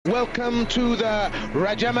Welcome to the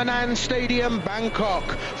Rajdamnern Stadium, Bangkok,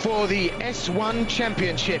 for the S1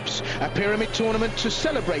 Championships, a pyramid tournament to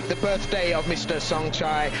celebrate the birthday of Mr.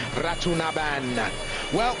 Songchai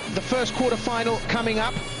Rajdamnern. Well, the first quarter-final coming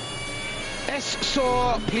up.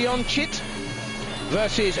 Pleonchit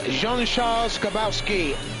versus Jean-Charles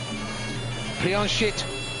Starbowsky. Pleonchit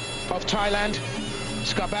of Thailand,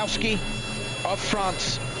 Starbowsky of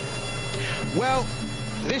France. Well,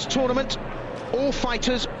 this tournament, all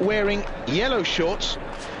fighters wearing yellow shorts.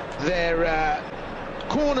 Their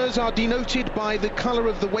corners are denoted by the colour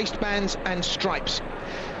of the waistbands and stripes.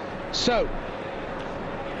 So,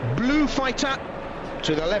 blue fighter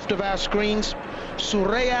to the left of our screens,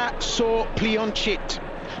 Sureaya Pleonchit,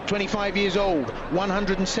 25 years old,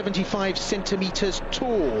 175 centimetres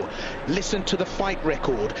tall. Listen to the fight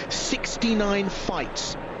record: 69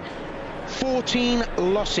 fights, 14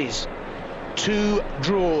 losses, 2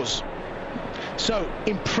 draws. So,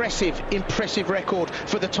 impressive record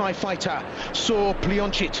for the Thai fighter,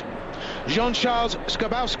 Pleonchit. Jean-Charles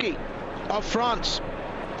Starbowsky of France.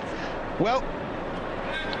 Well,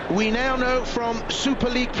 we now know from Super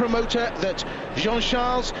League promoter that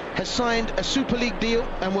Jean-Charles has signed a Super League deal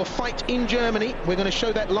and will fight in Germany. We're going to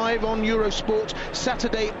show that live on Eurosport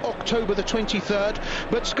Saturday, October the 23rd.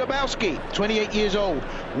 But Starbowsky, 28 years old,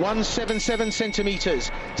 177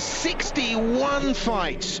 centimetres, 61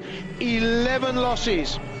 fights, 11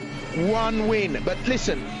 losses, 1 win. But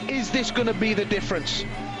listen, is this going to be the difference?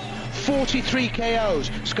 43 KOs.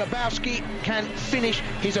 Starbowsky can finish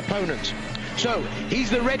his opponent. So, he's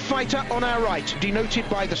the red fighter on our right, denoted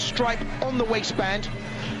by the stripe on the waistband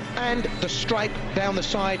and the stripe down the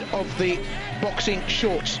side of the boxing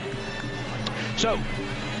shorts. So,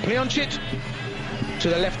 Pleonchit to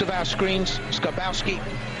the left of our screens, Starbowsky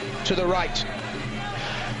to the right.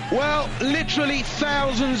 Well, literally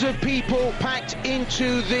thousands of people packed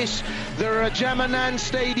into the Rajdamnern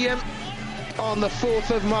Stadium on the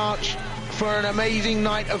 4th of March for an amazing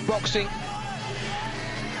night of boxing.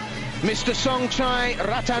 Mr. Songchai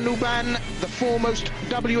Rajdamnern, the foremost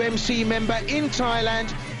WMC member in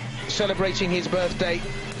Thailand, celebrating his birthday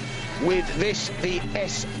with this, the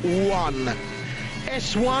S1.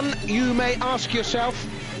 S1, you may ask yourself.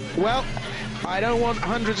 Well, I don't want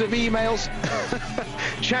hundreds of emails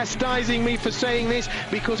chastising me for saying this,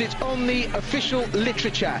 because it's on the official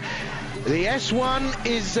literature. The S1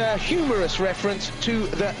 is a humorous reference to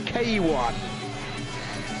the K1.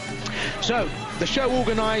 So, the show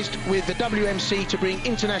organised with the WMC to bring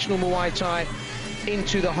international Muay Thai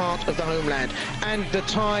into the heart of the homeland. And the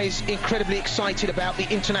Thais incredibly excited about the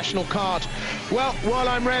international card. Well, while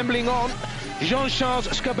I'm rambling on, Jean-Charles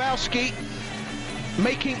Starbowsky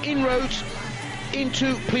making inroads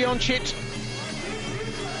into Pleonchit.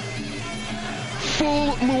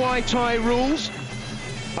 Full Muay Thai rules.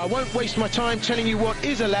 I won't waste my time telling you what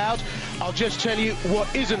is allowed. I'll just tell you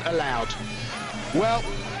what isn't allowed. Well,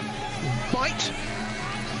 bite,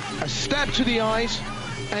 a stab to the eyes,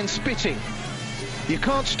 and spitting. You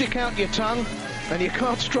can't stick out your tongue, and you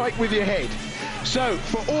can't strike with your head. So,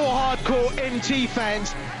 for all hardcore MT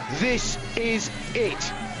fans, this is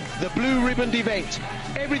it. The blue ribboned event.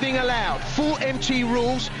 Everything allowed, full MT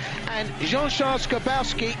rules, and Jean-Charles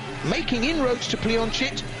Starbowsky making inroads to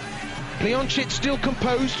Pleonchit. Pleonchit still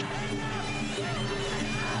composed,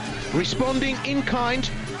 responding in kind.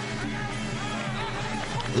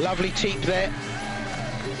 Lovely teep there.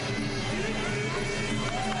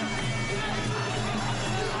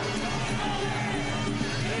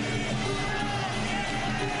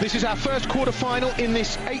 This is our first quarter-final in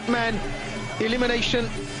this 8-man elimination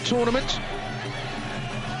tournament.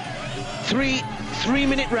 3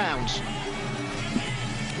 3-minute rounds.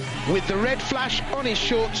 With the red flash on his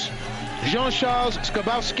shorts, Jean-Charles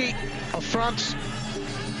Starbowsky of France.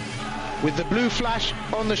 With the blue flash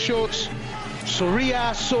on the shorts,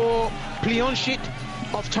 Sureaya Pleonchit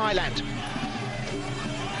of Thailand.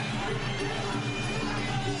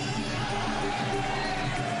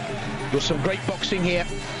 There's some great boxing here,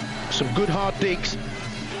 some good hard digs.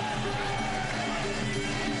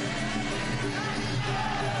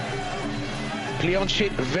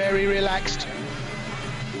 Pleonchit very relaxed,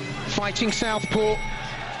 fighting southpaw,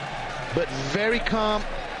 but very calm,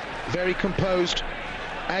 very composed,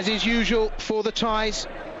 as is usual for the Thais.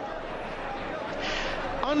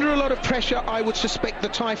 Under a lot of pressure, I would suspect, the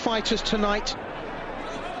Thai fighters tonight.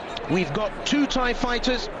 We've got 2 Thai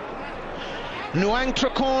fighters,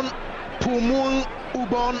 Nuangtra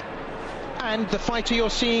Muang, and the fighter you're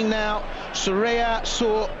seeing now, Sureaya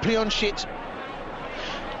Pleonchit.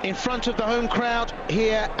 in front of the home crowd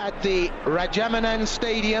here at the Rajdamnern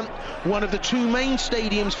Stadium, one of the two main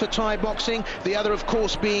stadiums for Thai boxing, the other of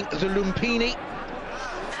course being the Lumpini.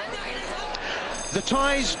 The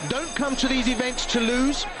Thais don't come to these events to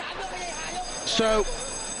lose, so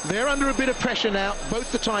they're under a bit of pressure now,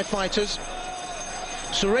 both the Thai fighters.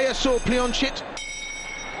 Sureaya saw Pleonchit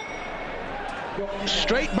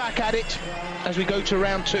straight back at it as we go to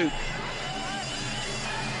round two.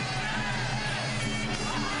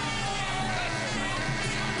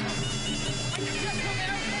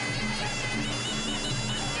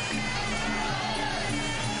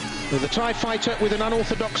 With the Thai fighter with an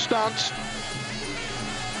unorthodox stance.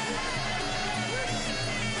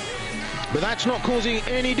 But that's not causing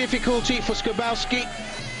any difficulty for Starbowsky.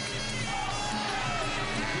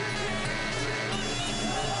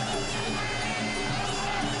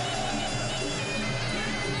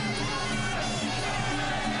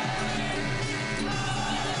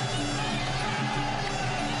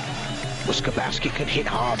 Well, Starbowsky can hit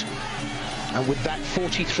hard. And with that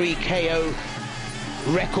 43 KO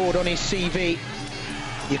record on his CV,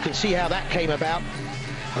 you can see how that came about.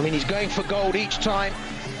 I mean, he's going for gold each time,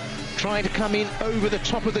 trying to come in over the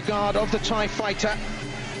top of the guard of the Thai fighter.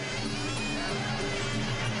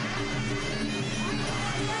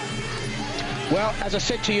 Well, as I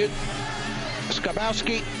said to you,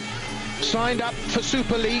 Starbowsky signed up for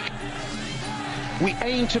Super League. We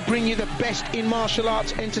aim to bring you the best in martial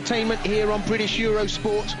arts entertainment here on British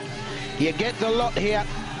Eurosport. You get the lot here.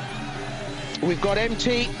 We've got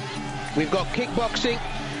MT, we've got kickboxing,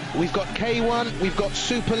 we've got K1, we've got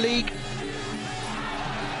Super League.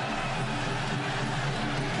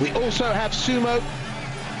 We also have sumo,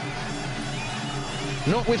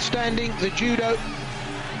 notwithstanding the judo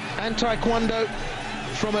and taekwondo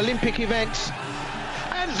from Olympic events.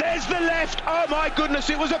 And there's the left. Oh my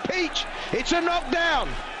goodness, it was a peach. It's a knockdown.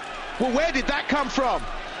 Well, where did that come from?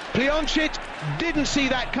 Pleonchit didn't see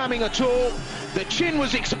that coming at all. The chin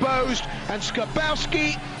was exposed and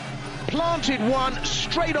Starbowsky planted one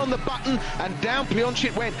straight on the button and down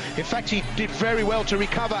Pleonchit went. In fact, he did very well to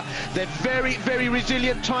recover. They're very, very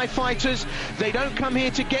resilient Thai fighters. They don't come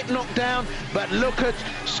here to get knocked down, but look at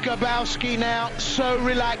Starbowsky now, so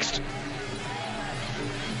relaxed.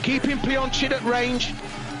 Keeping Pleonchit at range.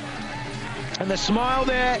 And the smile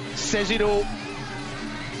there says it all.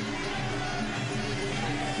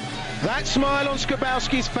 That smile on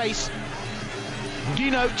Starbowsky's face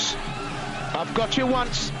denotes, I've got you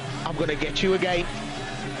once, I'm going to get you again.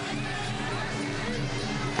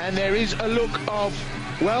 And there is a look of,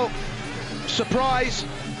 well, surprise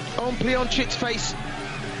on Pleonchit's face,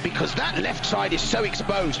 because that left side is so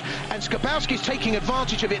exposed, and Starbowsky's taking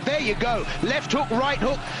advantage of it. There you go, left hook, right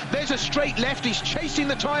hook, there's a straight left. He's chasing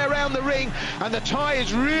the Thai around the ring, and the Thai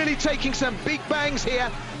is really taking some big bangs here.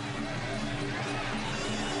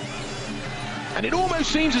 And it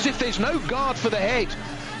almost seems as if there's no guard for the head.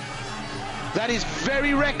 That is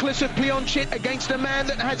very reckless of Pleonchit against a man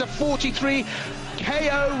that has a 43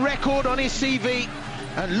 KO record on his CV.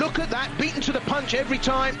 And look at that, beaten to the punch every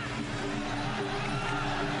time.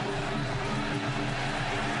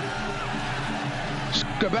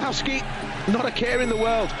 Starbowsky, not a care in the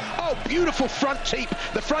world. Oh, beautiful front teep.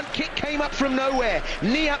 The front kick came up from nowhere.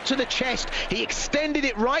 Knee up to the chest. He extended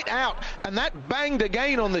it right out, and that banged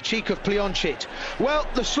again on the cheek of Pleonchit. Well,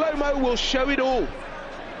 the slow-mo will show it all.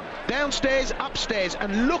 Downstairs, upstairs,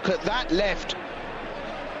 and look at that left.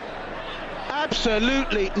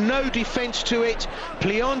 Absolutely no defense to it.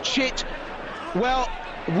 Pleonchit, well,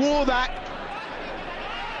 wore that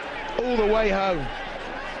all the way home.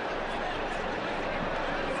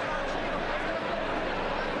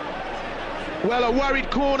 Well, a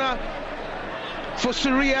worried corner for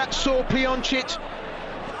Sureaya saw Pleonchit.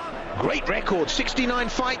 Great record, 69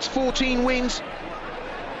 fights, 14 wins.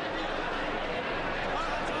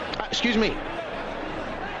 Excuse me.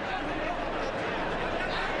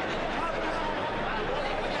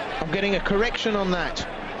 I'm getting a correction on that.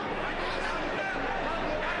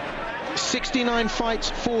 69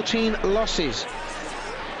 fights, 14 losses.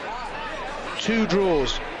 2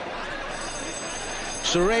 draws.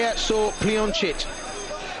 Sureaya saw Pleonchit.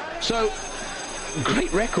 So,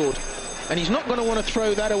 great record. And he's not going to want to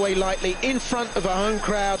throw that away lightly in front of a home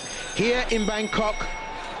crowd here in Bangkok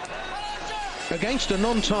against a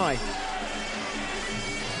non-Thai.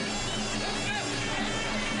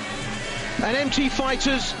 And MT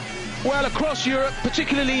fighters, well, across Europe,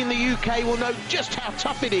 particularly in the UK, will know just how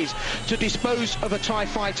tough it is to dispose of a Thai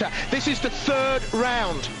fighter. This is the 3rd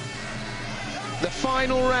round. The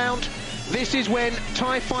final round. This is when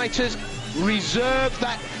Thai fighters reserve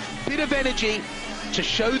that bit of energy to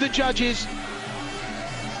show the judges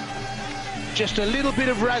just a little bit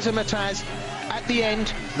of razzmatazz at the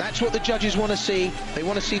end. That's what the judges want to see. They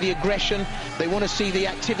want to see the aggression. They want to see the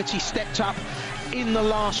activity stepped up in the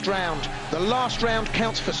last round. The last round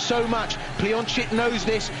counts for so much. Pleonchit knows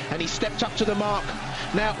this, and he stepped up to the mark.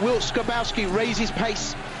 Now, will Starbowsky raise his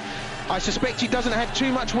pace? I suspect he doesn't have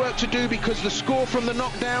too much work to do, because the score from the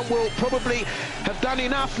knockdown will probably have done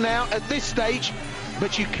enough now at this stage.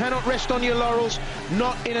 But you cannot rest on your laurels,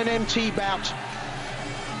 not in an MT bout.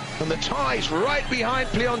 And the Thai's right behind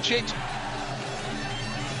Pleonchit,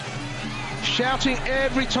 shouting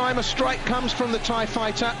every time a strike comes from the Thai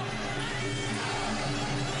fighter.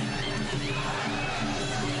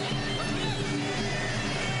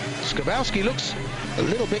 Starbowsky looks a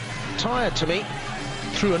little bit tired to me.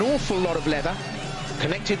 Threw an awful lot of leather,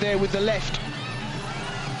 connected there with the left.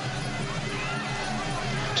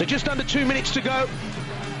 So just under 2 minutes to go.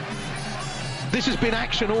 This has been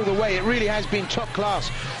action all the way. It really has been top class.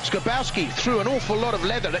 Starbowsky threw an awful lot of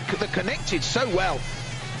leather that connected so well.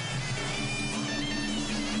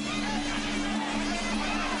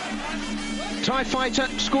 Thai fighter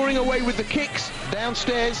scoring away with the kicks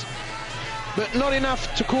downstairs, but not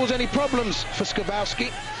enough to cause any problems for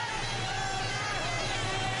Starbowsky.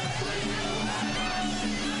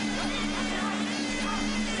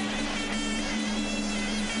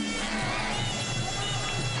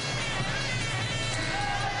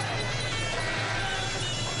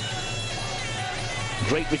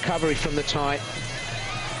 Great recovery from the Thai.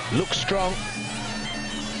 Looks strong,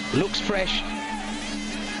 looks fresh.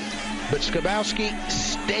 But Starbowsky,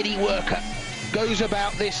 steady worker, goes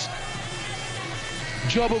about this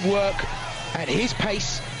job of work at his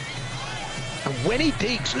pace. And when he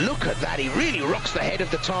digs, look at that, he really rocks the head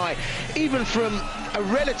of the Thai. Even from a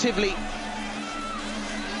relatively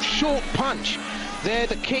short punch. There,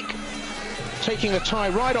 the kick, taking the Thai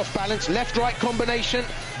right off balance. Left-right combination,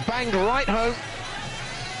 banged right home.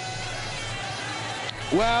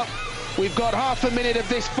 Well, we've got half a minute of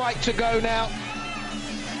this fight to go now.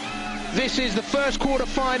 This is the first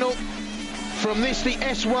quarter-final from this, the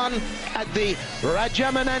S1 at the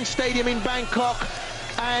Rajdamnern Stadium in Bangkok.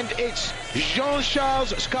 And it's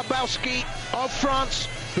Jean-Charles Starbowsky of France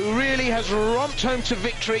who really has romped home to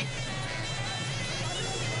victory.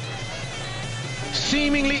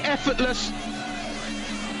 Seemingly effortless.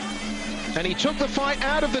 And he took the fight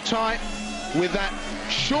out of the Thai with that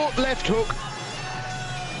short left hook.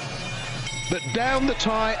 But down the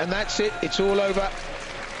Thai, and that's it, it's all over.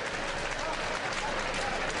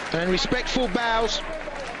 And respectful bows,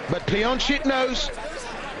 but Pleonchit knows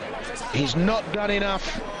he's not done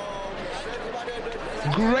enough.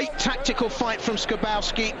 Great tactical fight from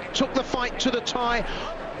Starbowsky, took the fight to the Thai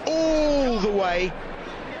all the way.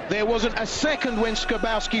 There wasn't a second when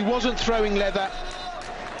Starbowsky wasn't throwing leather,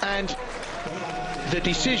 and the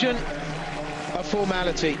decision, a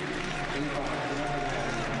formality.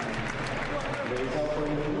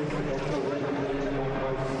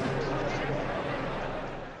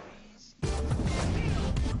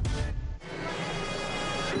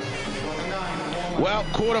 Well,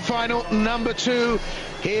 quarter-final number 2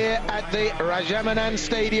 here at the Rajdamnern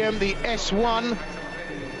Stadium, the S1.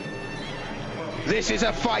 This is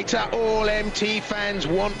a fighter all MT fans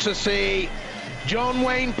want to see. John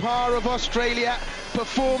Wayne Parr of Australia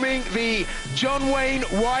performing the John Wayne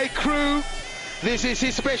Y Crew. This is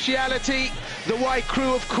his speciality. The Y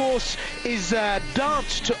Crew, of course, is a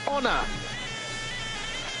dance to honour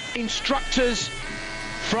instructors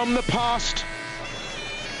from the past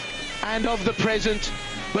and of the present,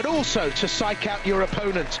 but also to psych out your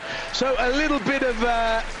opponent. So a little bit of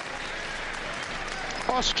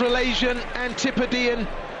Australasian, Antipodean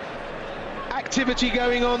activity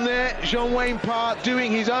going on there. John Wayne Parr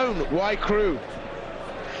doing his own Y Crew.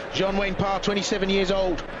 John Wayne Parr, 27 years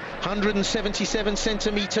old, 177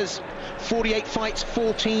 centimetres, 48 fights,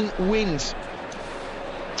 14 wins.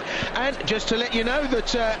 And just to let you know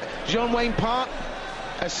that John Wayne Parr,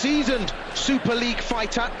 a seasoned Super League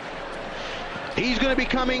fighter, he's going to be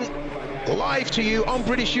coming live to you on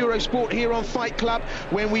British Eurosport here on Fight Club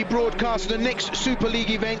when we broadcast the next Super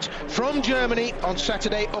League event from Germany on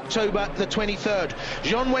Saturday, October the 23rd.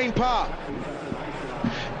 John Wayne Parr,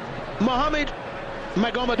 Mohammed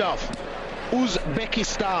Magomedov,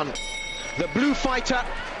 Uzbekistan, the blue fighter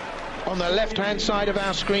on the left-hand side of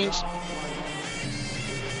our screens.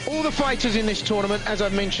 All the fighters in this tournament, as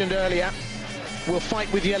I've mentioned earlier, will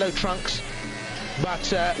fight with yellow trunks,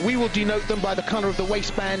 but we will denote them by the colour of the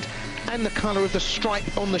waistband and the colour of the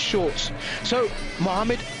stripe on the shorts. So,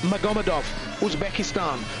 Mohammed Magomedov,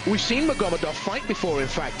 Uzbekistan. We've seen Magomedov fight before, in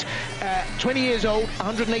fact. 20 years old,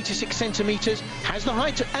 186 centimetres, has the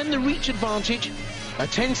height and the reach advantage A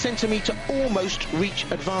 10-centimetre almost reach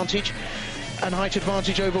advantage and height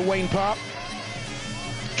advantage over Wayne Parr.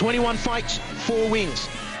 21 fights, 4 wins.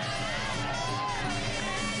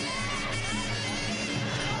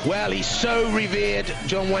 Well, he's so revered,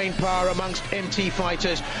 John Wayne Parr, amongst MT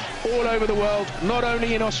fighters all over the world, not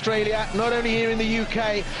only in Australia, not only here in the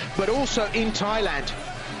UK, but also in Thailand.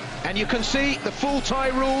 And you can see the full Thai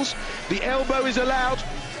rules. The elbow is allowed,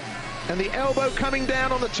 and the elbow coming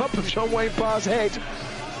down on the top of John Wayne Parr's head.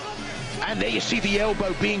 And there you see the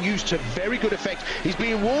elbow being used to very good effect. He's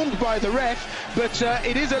being warned by the ref, but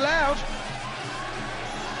it is allowed.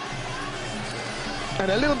 And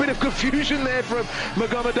a little bit of confusion there from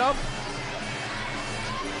Magomedov.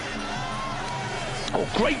 Oh,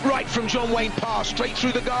 great right from John Wayne Parr, straight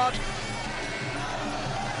through the guard.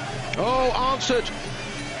 Oh, answered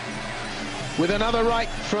with another right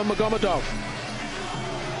from Magomedov.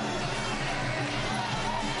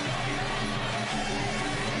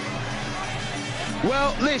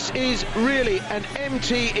 Well, this is really an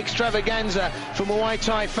MT extravaganza for Muay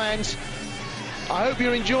Thai fans. I hope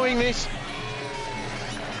you're enjoying this.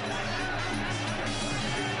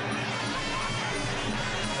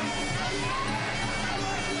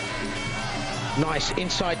 Nice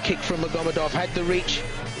inside kick from Magomedov, had the reach,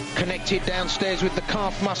 connected downstairs with the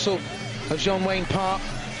calf muscle of John Wayne Parr.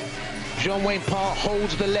 John Wayne Parr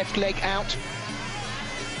holds the left leg out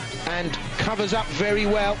and covers up very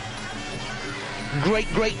well. Great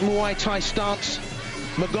Muay Thai stance.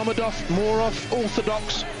 Magomedov more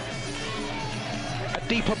orthodox, a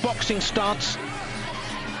deeper boxing stance.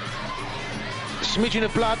 Smidgen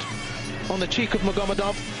of blood on the cheek of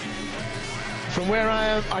Magomedov. From where I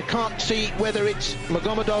am, I can't see whether it's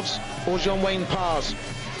Magomedov's or John Wayne Parr's.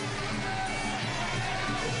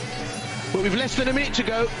 But we've less than a minute to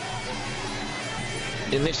go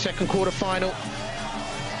in this second quarter final.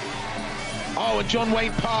 Oh, and John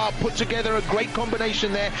Wayne Parr put together a great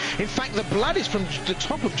combination there. In fact, the blood is from the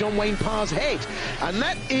top of John Wayne Parr's head. And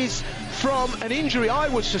that is from an injury, I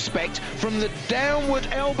would suspect, from the downward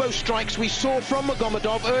elbow strikes we saw from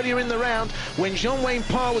Magomedov earlier in the round when John Wayne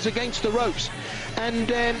Parr was against the ropes. And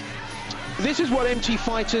this is what MT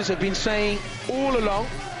fighters have been saying all along.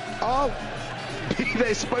 I'll be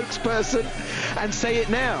their spokesperson and say it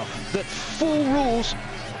now, that full rules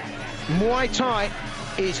Muay Thai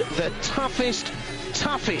is the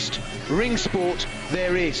toughest ring sport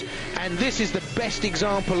there is, and this is the best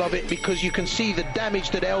example of it, because you can see the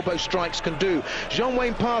damage that elbow strikes can do. John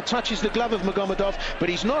Wayne Parr touches the glove of Magomedov, but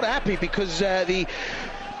he's not happy because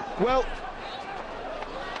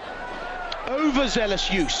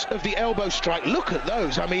overzealous use of the elbow strike. Look at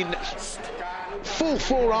those, I mean, full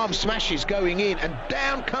forearm smashes going in, and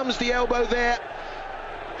down comes the elbow there.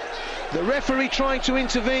 The referee trying to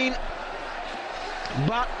intervene,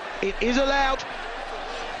 but it is allowed.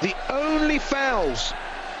 The only fouls,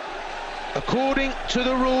 according to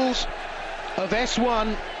the rules of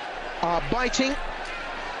S1, are biting,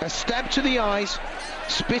 a stab to the eyes,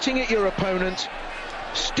 spitting at your opponent,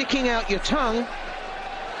 sticking out your tongue,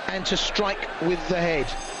 and to strike with the head.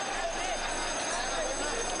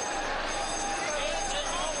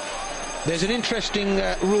 There's an interesting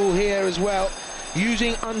rule here as well,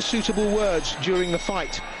 using unsuitable words during the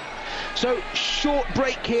fight. So, short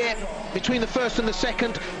break here between the first and the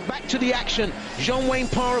second. Back to the action. John Wayne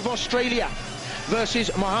Parr of Australia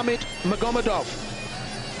versus Mohammed Magomedov.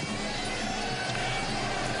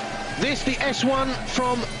 This, the S1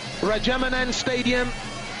 from Rajdamnern Stadium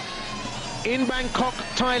in Bangkok,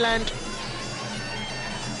 Thailand.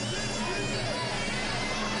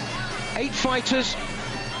 8 fighters.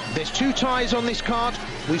 There's 2 ties on this card.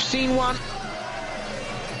 We've seen one.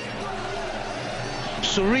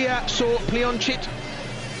 Sureaya saw Pleonchit.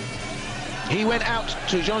 He went out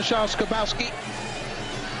to Jean-Charles Starbowsky.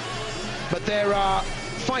 But there are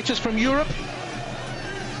fighters from Europe.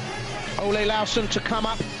 Ole Laursen to come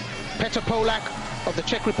up. Petr Polak of the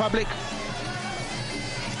Czech Republic.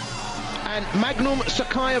 And Magnum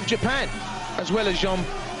Sakai of Japan, as well as John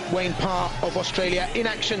Wayne Parr of Australia, in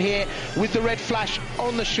action here with the red flash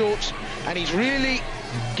on the shorts. And he's really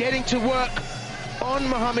getting to work on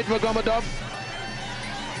Mohammed Magomedov.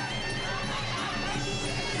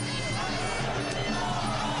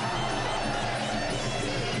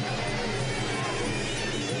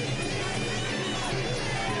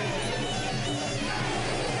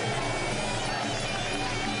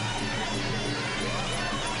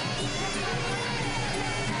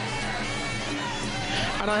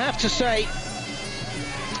 And I have to say,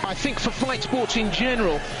 I think for fight sports in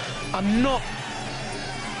general, I'm not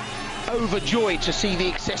overjoyed to see the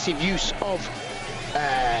excessive use of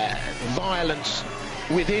violence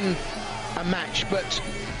within a match, but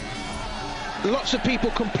lots of people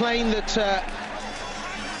complain that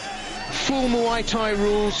full Muay Thai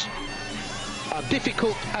rules are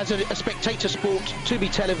difficult as a spectator sport to be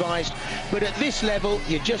televised, but at this level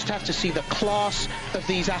you just have to see the class of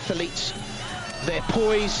these athletes, their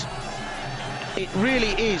poise. It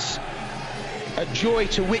really is a joy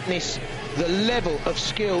to witness the level of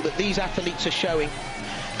skill that these athletes are showing,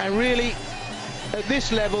 and really at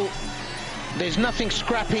this level there's nothing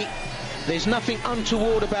scrappy, there's nothing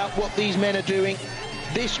untoward about what these men are doing.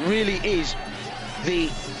 This really is the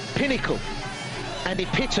pinnacle and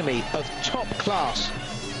epitome of top-class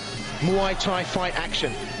Muay Thai fight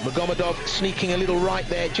action. Magomedov sneaking a little right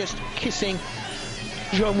there, just kissing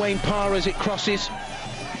John Parr as it crosses.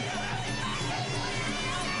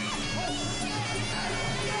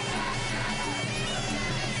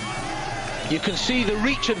 You can see the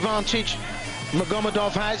reach advantage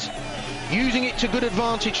Magomedov has, using it to good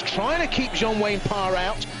advantage, trying to keep John Parr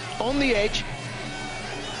out on the edge.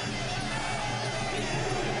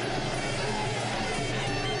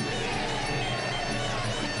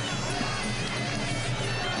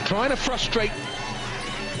 Trying to frustrate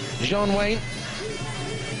John Wayne.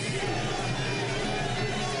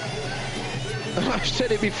 I've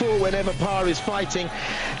said it before, whenever Parr is fighting,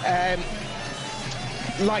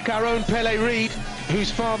 like our own Pele Reid,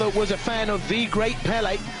 whose father was a fan of the great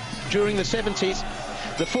Pele during the 70s,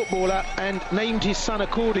 the footballer, and named his son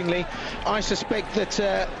accordingly. I suspect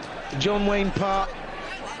that John Parr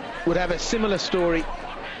would have a similar story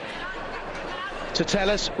to tell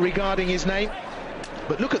us regarding his name.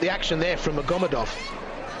 But look at the action there from Magomedov.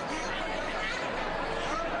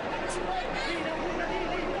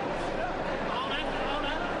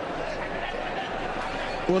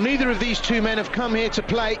 Well, neither of these two men have come here to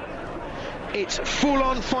play. It's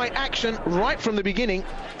full-on fight action right from the beginning.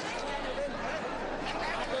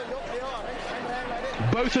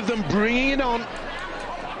 Both of them bringing it on.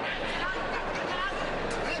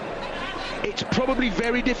 It's probably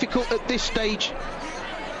very difficult at this stage,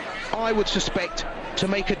 I would suspect, to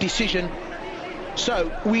make a decision. So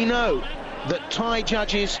we know that Thai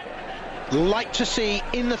judges like to see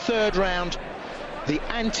in the third round the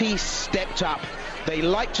ante stepped up. They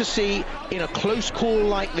like to see, in a close call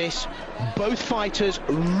like this, both fighters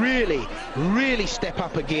really step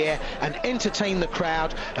up a gear and entertain the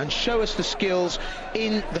crowd and show us the skills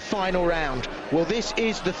in the final round. Well, this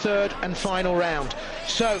is the third and final round.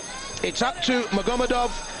 So it's up to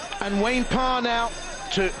Magomedov and Parr now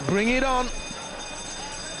to bring it on.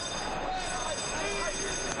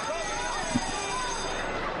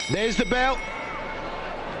 There's the bell.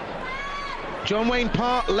 John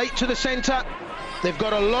Parr late to the centre. They've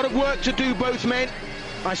got a lot of work to do, both men.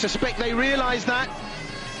 I suspect they realise that.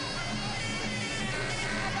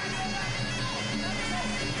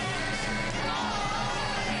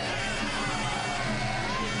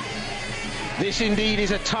 This indeed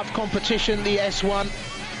is a tough competition, the S1.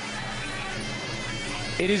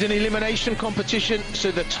 It is an elimination competition,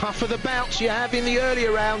 so the tougher the bouts you have in the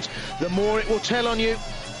earlier rounds, the more it will tell on you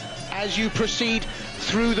as you proceed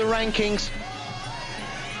through the rankings.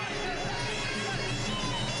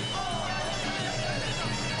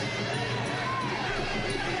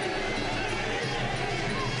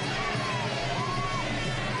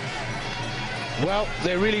 Well,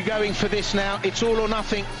 they're really going for this now. It's all or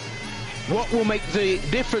nothing. What will make the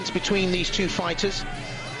difference between these two fighters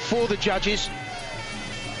for the judges?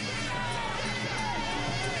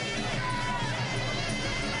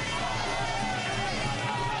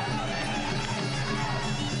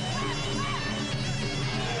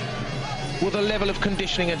 Well, the level of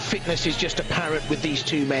conditioning and fitness is just apparent with these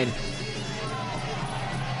two men.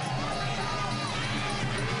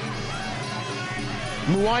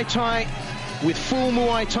 Muay Thai with full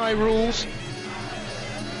Muay Thai rules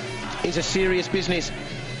is a serious business,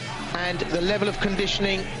 and the level of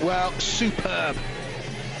conditioning, well, superb.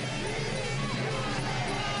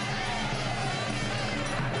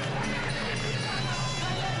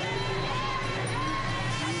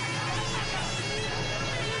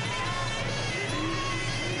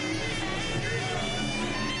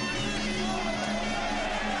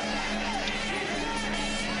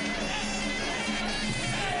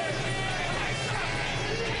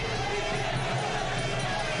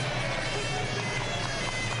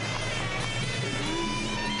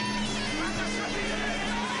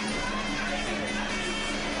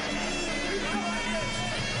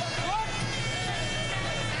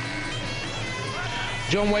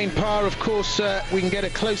 John Parr, of course, we can get a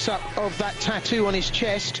close-up of that tattoo on his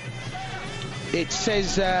chest. It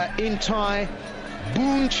says in Thai,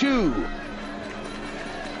 Boon Chu.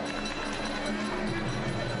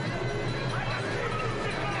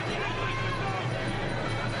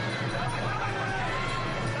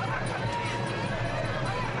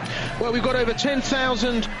 Well, we've got over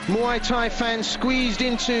 10,000 Muay Thai fans squeezed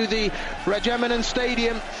into the Rajdamnern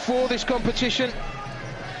Stadium for this competition.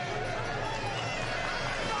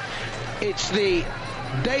 It's the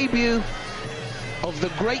debut of the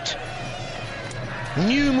great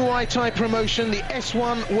new Muay Thai promotion, the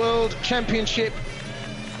S1 World Championship.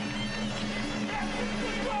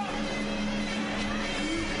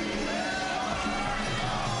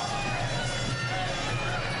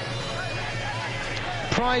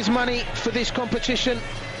 Prize money for this competition,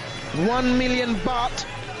 1 million baht.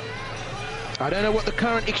 I don't know what the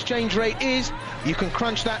current exchange rate is. You can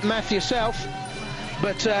crunch that math yourself.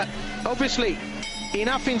 But obviously,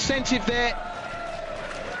 enough incentive there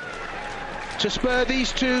to spur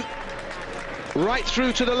these two right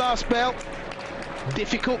through to the last bell.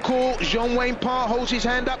 Difficult call. Johny Parr holds his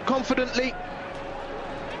hand up confidently.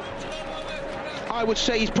 I would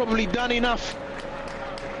say he's probably done enough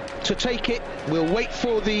to take it. We'll wait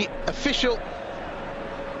for the official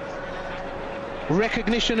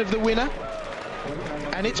recognition of the winner,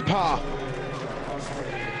 and it's Parr.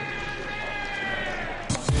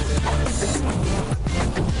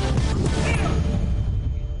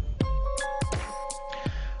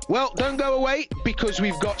 Well, don't go away, because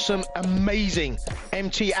we've got some amazing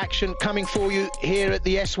MT action coming for you here at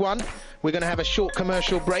the S1. We're going to have a short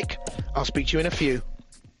commercial break. I'll speak to you in a few.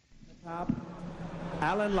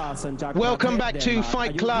 Welcome back to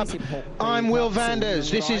Fight Club. I'm Will Vanders.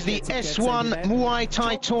 This is the S1 Muay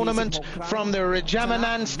Thai tournament from the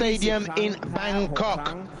Rajdamnern Stadium in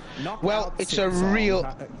Bangkok. Well, it's a real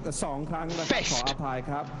fest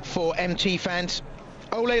for MT fans.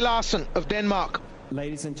 Ole Laursen of Denmark.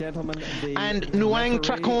 Ladies and gentlemen, and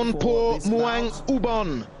Nuangtra Muang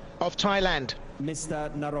Ubon of Thailand. Mr.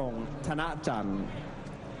 Narong Thanachan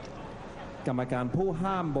กรรมการผู้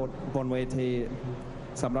ห้ามบนเวที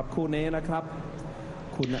สำหรับคู่นี้นะครับ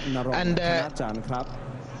คุณนรงค์ธนจันทร์ครับ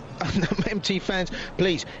MT fans,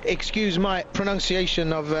 please excuse my pronunciation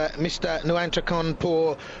of Mr. Nuangtra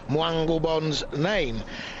Muang Ubon's name,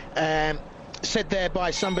 said there by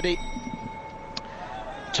somebody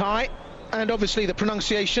Thai, and obviously the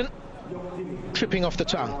pronunciation tripping off the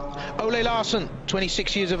tongue. Ole Laursen,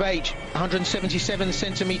 26 years of age, 177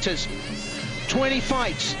 centimeters, 20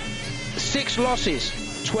 fights, 6 losses,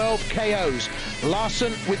 12 KOs.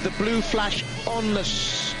 Laursen with the blue flash on the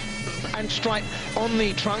and stripe on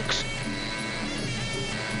the trunks,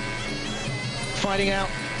 fighting out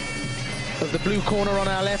of the blue corner on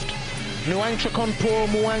our left. Nuangtra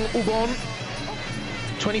Muang Ubon,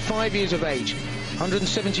 25 years of age,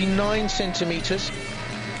 179 centimeters,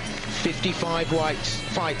 55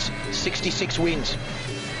 fights, 66 wins,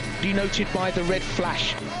 denoted by the red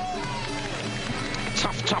flash.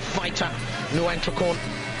 Tough fighter, Nuangtra.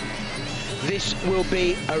 This will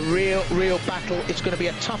be a real battle. It's going to be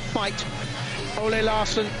a tough fight. Ole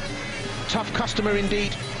Laursen, tough customer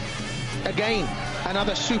indeed. Again,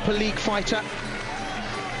 another Super League fighter.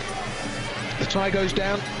 The tie goes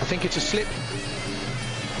down. I think it's a slip.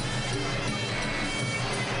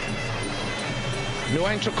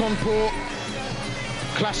 Nuangtra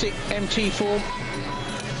classic MT form.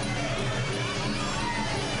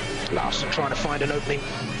 Laursen trying to find an opening.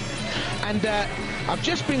 And I've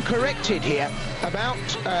just been corrected here about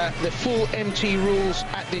the full MT rules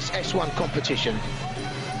at this S1 competition.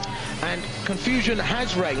 And confusion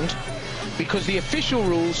has reigned because the official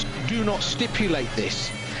rules do not stipulate this.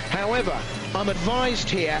 However, I'm advised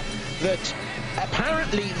here that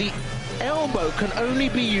apparently the elbow can only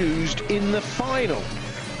be used in the final.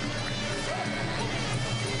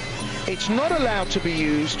 It's not allowed to be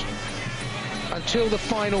used until the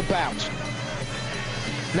final bout.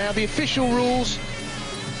 Now, the official rules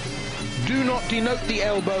do not denote the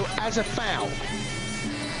elbow as a foul.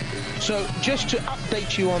 So just to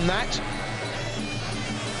update you on that,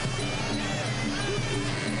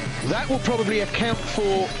 that will probably account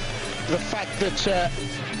for the fact that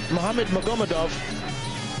Mohammed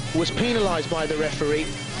was penalised by the referee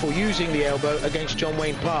for using the elbow against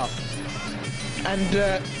Johny Parr. And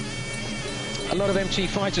a lot of MT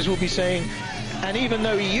fighters will be saying, and even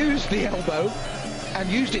though he used the elbow and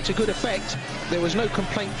used it to good effect, there was no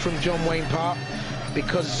complaint from Johny Parr,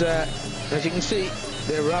 because as you can see,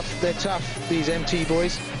 they're rough, they're tough, these MT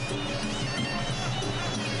boys.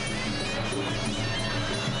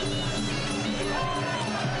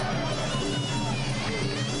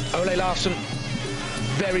 Ole Laursen,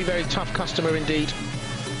 very tough customer indeed.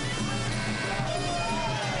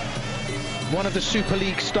 One of the Super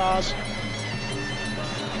League stars.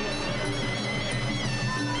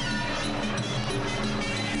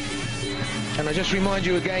 And I just remind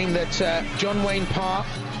you again that Johny Parr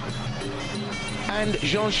and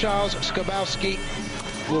Jean-Charles Skarbowsky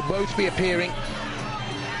will both be appearing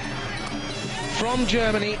from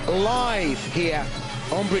Germany live here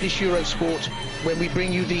on British Eurosport when we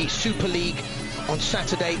bring you the Super League on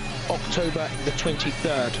Saturday, October the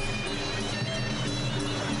 23rd.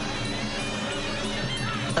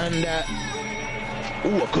 And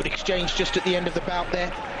a good exchange just at the end of the bout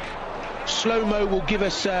there. Slow-mo will give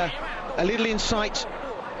us a little insight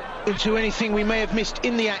into anything we may have missed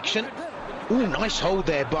in the action. Nice hold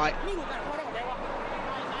there by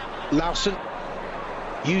Laursen.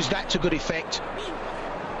 Used that to good effect.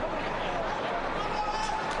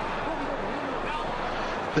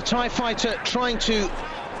 The Thai fighter trying to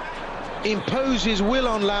impose his will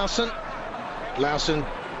on Laursen. Laursen,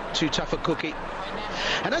 too tough a cookie.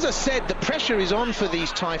 And as I said, the pressure is on for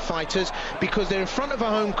these Thai fighters because they're in front of a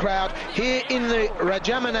home crowd here in the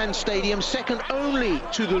Rajdamnern Stadium, second only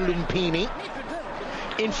to the Lumpini,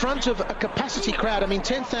 in front of a capacity crowd. I mean,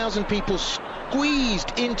 10,000 people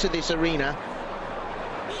squeezed into this arena.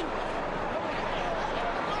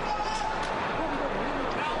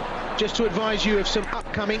 Just to advise you of some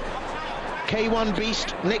upcoming K1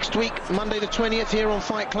 Beast next week, Monday the 20th, here on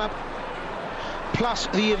Fight Club. Plus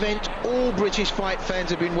the event all British fight fans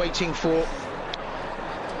have been waiting for.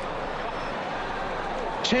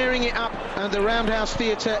 Tearing it up at the Roundhouse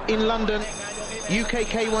Theatre in London. UK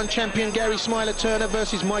K1 champion Gary Smiler Turner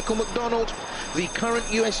versus Michael McDonald, the current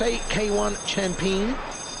USA K1 champion.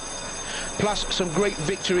 Plus some great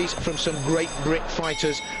victories from some great Brit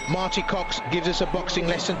fighters. Marty Cox gives us a boxing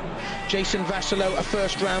lesson. Jason Vassallo, a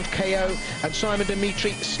first-round KO. And Simon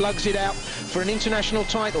Dimitri slugs it out for an international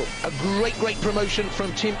title. A great promotion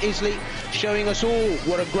from Tim Isley, showing us all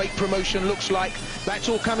what a great promotion looks like. That's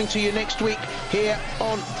all coming to you next week here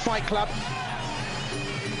on Fight Club.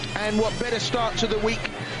 And what better start to the week?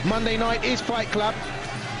 Monday night is Fight Club.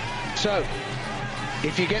 So,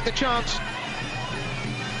 if you get the chance,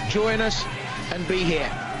 join us and be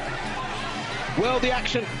here. Well, the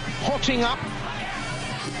action hotting up.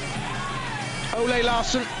 Ole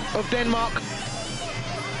Laursen of Denmark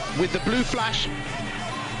with the blue flash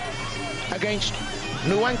against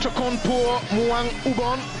Nuangtra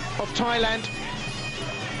Muang of Thailand.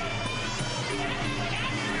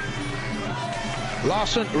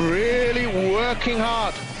 Laursen really working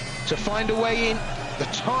hard to find a way in. The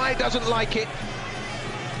Thai doesn't like it.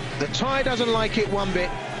 The Thai doesn't like it one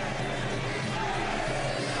bit.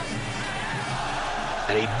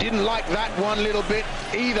 And he didn't like that one little bit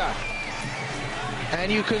either.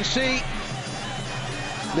 And you can see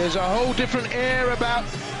there's a whole different air about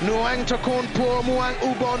Nuangtra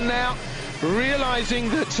Muang now, realizing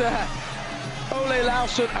that Ole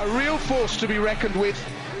Laursen, a real force to be reckoned with.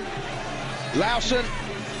 Laursen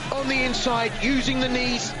on the inside, using the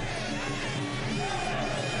knees.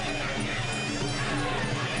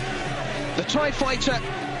 The Thai fighter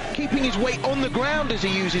keeping his weight on the ground as he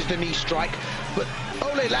uses the knee strike, but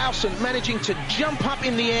Ole Laursen managing to jump up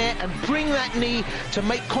in the air and bring that knee to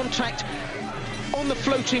make contact on the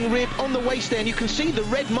floating rib, on the waist there, and you can see the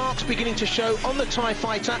red marks beginning to show on the Thai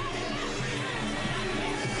fighter.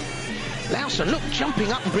 Laursen, look,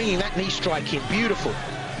 jumping up and bringing that knee strike in, beautiful.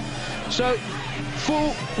 So,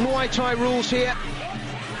 full Muay Thai rules here.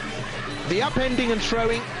 The upending and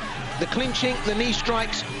throwing, the clinching, the knee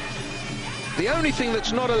strikes. The only thing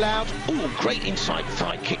that's not allowed, great inside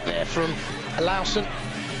thigh kick there from Laursen.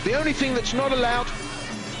 The only thing that's not allowed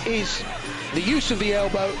is the use of the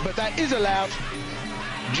elbow, but that is allowed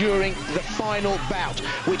during the final bout,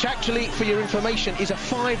 which actually, for your information, is a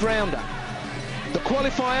 5-rounder. The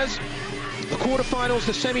qualifiers, the quarterfinals,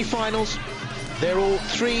 the semi-finals, they're all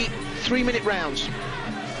three-minute rounds.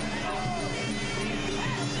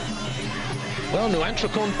 Well, Nuangtra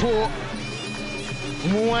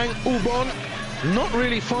Muang not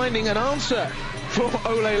really finding an answer for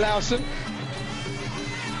Ole Laursen.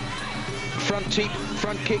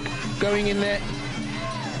 Front kick going in there.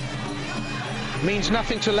 Means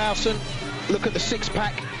nothing to Laursen. Look at the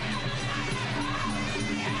six-pack.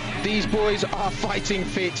 These boys are fighting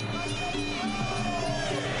fit.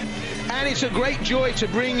 And it's a great joy to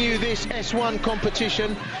bring you this S1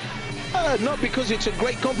 competition. Not because it's a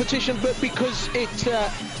great competition, but because it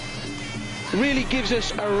really gives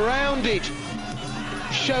us a rounded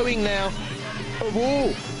showing now of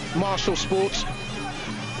all martial sports.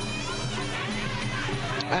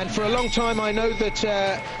 And for a long time, I know that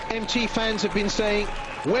MT fans have been saying,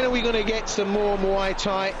 when are we going to get some more Muay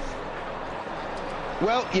Thai?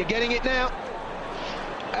 Well, you're getting it now.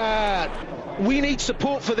 We need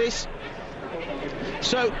support for this.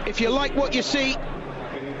 So if you like what you see,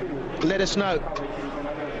 let us know,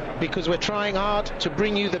 because we're trying hard to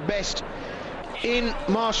bring you the best in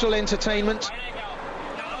martial entertainment,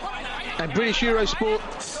 and British Eurosport,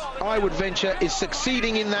 I would venture, is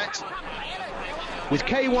succeeding in that. With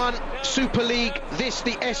K1, Super League, this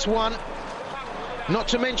the S1, not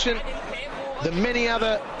to mention the many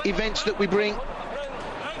other events that we bring.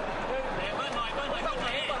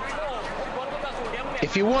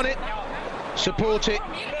 If you want it, support it.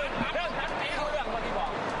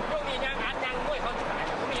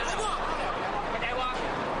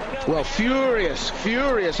 Well,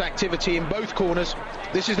 furious activity in both corners.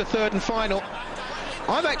 This is the third and final.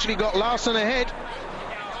 I've actually got Laursen ahead,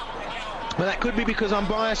 but that could be because I'm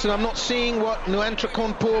biased and I'm not seeing what Nuangtra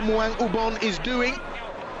Muang Ubon is doing.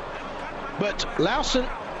 But Laursen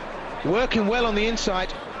working well on the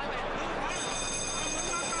inside.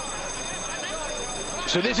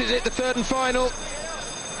 So this is it, the third and final.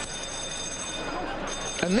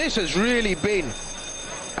 And this has really been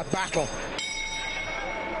a battle.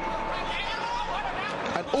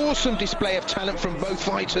 An awesome display of talent from both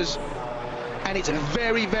fighters, and it's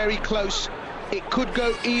very, very close. It could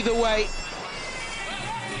go either way.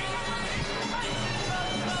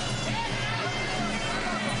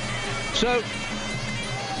 So,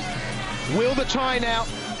 will the tie now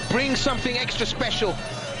bring something extra special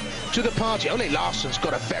to the party? Ole Laursen's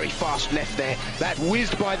got a very fast left there. That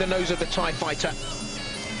whizzed by the nose of the Thai fighter.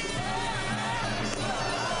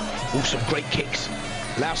 Oh, some great kicks.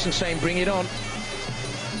 Laursen saying bring it on.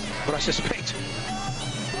 But I suspect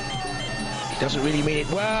he doesn't really mean it.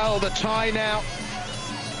 Well, the Thai now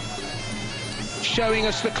showing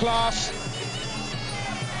us the class.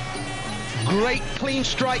 Great clean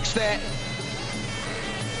strikes there.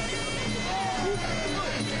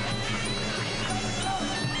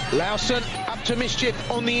 Laursen up to mischief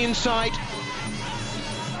on the inside.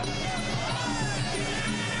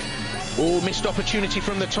 Oh, missed opportunity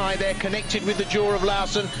from the Thai there, connected with the jaw of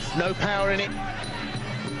Laursen. No power in it.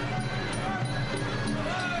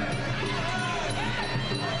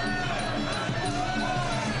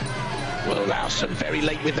 Well, Laursen very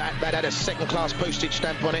late with that. That had a second-class postage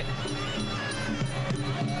stamp on it.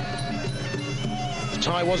 The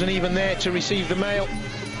Thai wasn't even there to receive the mail.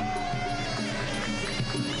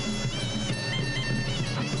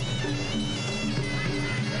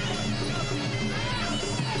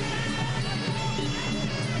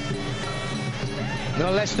 Now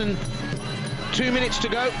less than 2 minutes to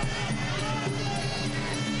go.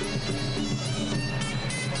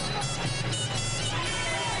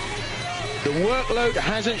 The workload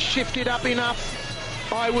hasn't shifted up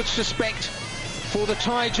enough, I would suspect, for the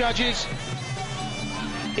Thai judges.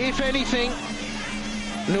 If anything,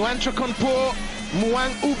 Nuangtra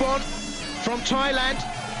Muang Ubon from Thailand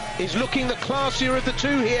is looking the classier of the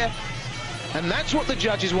two here, and that's what the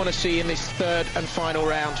judges want to see in this third and final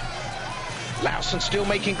round. Laursen still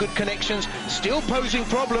making good connections, still posing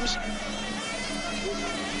problems.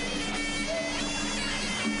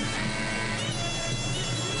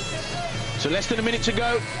 So less than a minute to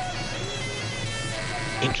go.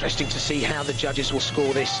 Interesting to see how the judges will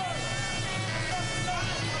score this.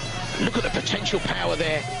 Look at the potential power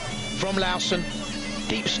there from Laursen.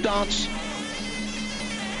 Deep stance.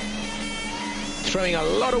 Throwing a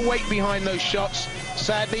lot of weight behind those shots.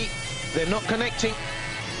 Sadly, they're not connecting.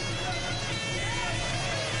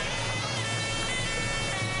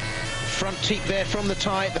 Front teep there from the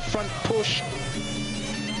Thai. The front push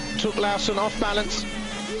took Laursen off balance.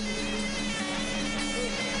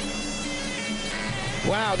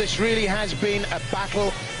 Wow, this really has been a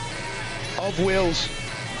battle of wills.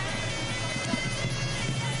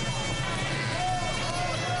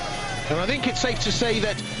 And I think it's safe to say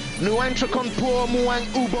that Nuangtra Muang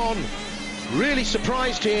Ubon really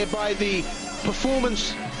surprised here by the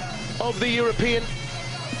performance of the European.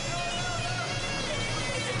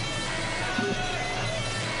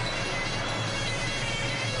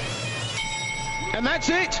 And that's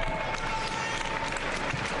it.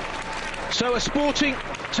 So a sporting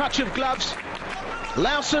touch of gloves.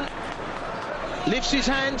 Laursen lifts his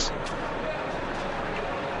hands.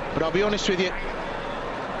 But I'll be honest with you,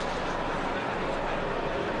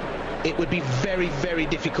 it would be very, very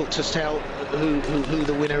difficult to tell who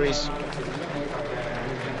the winner is.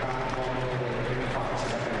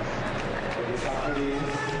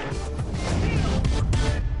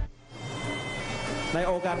 ใน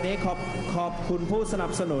โอกาสนี้ขอบคุณผู้สนั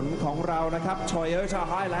บสนุนของเรานะครับ Toyota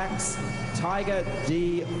Hilux Tiger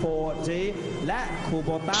G4G และ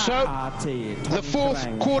Kubota RT the fourth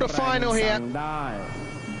quarter-final here.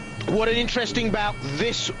 What an interesting bout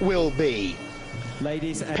this will be.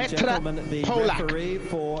 Ladies and Petr gentlemen, the Polak referee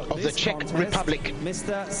for of the this Czech contest, Republic,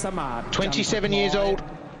 Mr. Samad, 27 years old,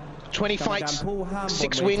 20 fights,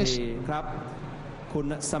 6 wins. คุ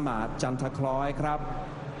ณสมาร์ทจันทคล้อยครับ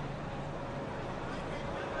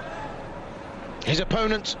His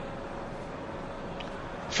opponent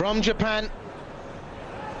from Japan,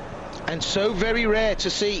 and so very rare to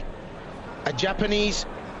see a Japanese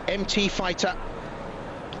MT fighter,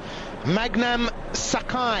 Magnum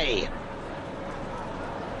Sakai.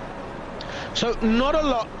 So not a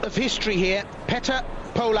lot of history here. Petr,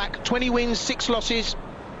 Polak, 20 wins, 6 losses.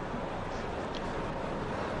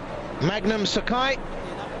 Magnum Sakai,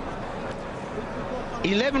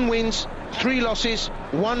 11 wins, 3 losses,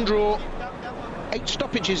 1 draw, 8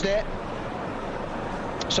 stoppages there.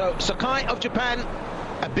 So Sakai of Japan,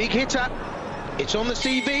 a big hitter. It's on the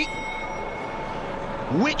CV.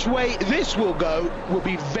 Which way this will go will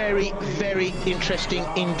be very, very interesting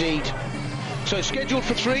indeed. So scheduled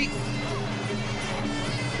for 3.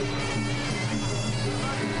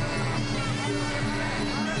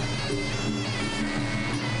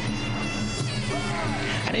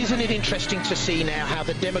 And isn't it interesting to see now how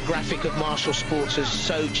the demographic of martial sports has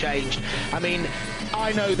so changed? I mean,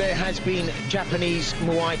 I know there has been Japanese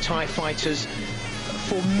Muay Thai fighters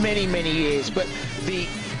for many, many years, but the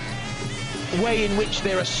way in which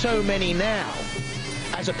there are so many now,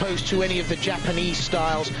 as opposed to any of the Japanese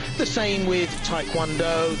styles, the same with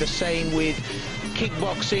Taekwondo, the same with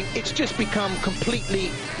kickboxing, it's just become completely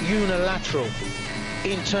unilateral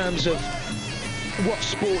in terms of what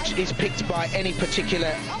sport is picked by any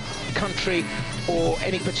particular country or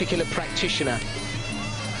any particular practitioner.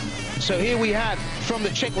 So here we have, from the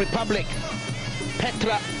Czech Republic,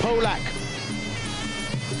 Petr Polak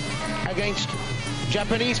against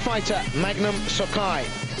Japanese fighter Magnum Sakai.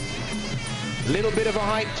 Little bit of a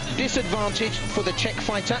height disadvantage for the Czech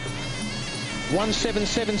fighter,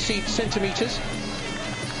 177 centimeters.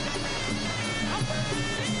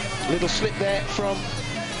 Little slip there from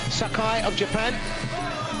Sakai of Japan,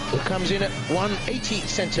 who comes in at 180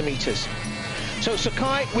 centimeters. So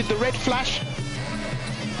Sakai with the red flash,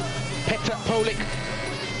 Petr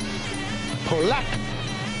Polak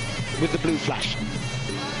with the blue flash.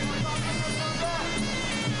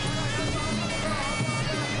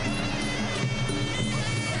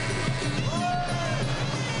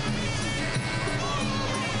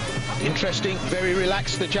 Interesting, very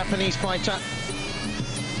relaxed, the Japanese fighter.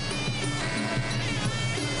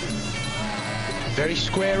 Very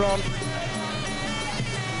square on.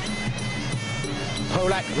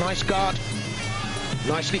 Polak, nice guard.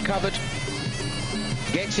 Nicely covered.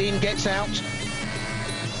 Gets in, gets out.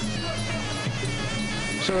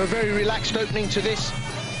 So a very relaxed opening to this.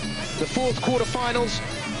 The 4th quarterfinals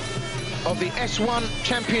of the S1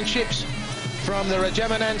 Championships from the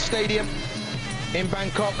Rajdamnern Stadium in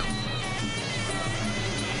Bangkok.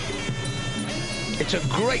 It's a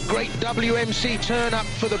great, great WMC turn-up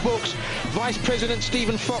for the books. Vice President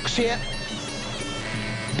Stephen Fox here.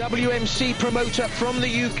 WMC promoter from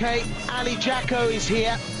the UK, Ali Jacko is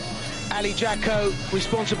here. Ali Jacko,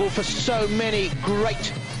 responsible for so many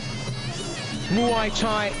great Muay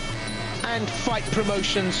Thai and fight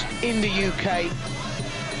promotions in the UK.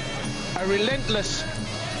 A relentless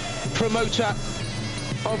promoter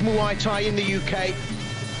of Muay Thai in the UK,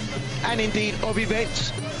 and indeed of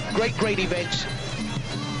events, great, great events.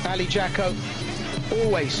 Ali Jacko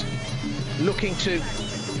always looking to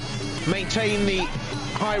maintain the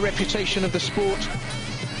high reputation of the sport.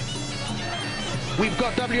 We've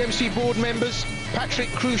got WMC board members, Patrick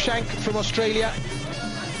Cruikshank from Australia,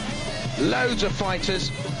 loads of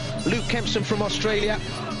fighters, Luke Kempson from Australia,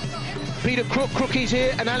 Peter Crookie's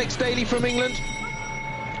here, and Alex Daly from England,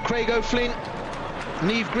 Craig O'Flynn,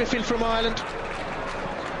 Niamh Griffin from Ireland,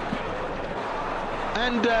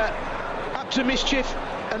 and up to mischief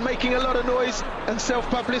and making a lot of noise and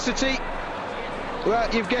self-publicity. Well,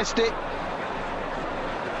 you've guessed it.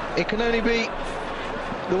 It can only be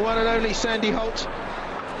the one and only Sandy Holt.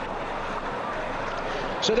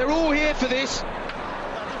 So they're all here for this.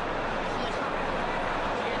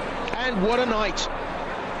 And what a night.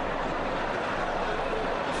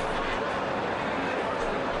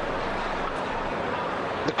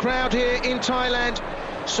 The crowd here in Thailand,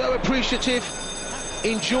 so appreciative,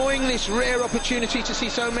 enjoying this rare opportunity to see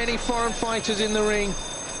so many foreign fighters in the ring.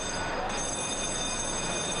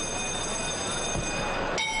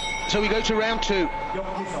 So we go to round 2.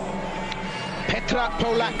 Petr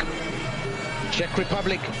Polak, Czech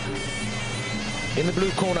Republic, in the blue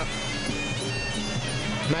corner.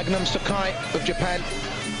 Magnum Sakai of Japan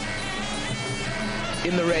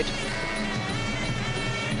in the red.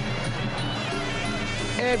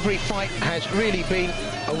 Every fight has really been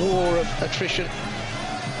a war of attrition.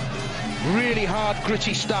 Really hard,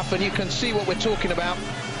 gritty stuff, and you can see what we're talking about.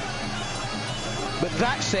 But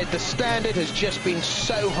that said, the standard has just been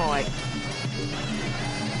so high.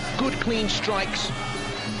 Good clean strikes,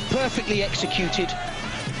 perfectly executed,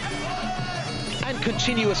 and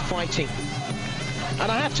continuous fighting.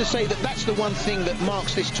 And I have to say that that's the one thing that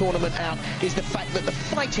marks this tournament out, is the fact that the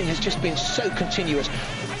fighting has just been so continuous.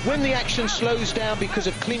 When the action slows down because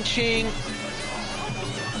of clinching,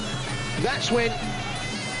 that's when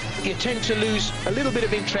you tend to lose a little bit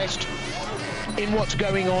of interest in what's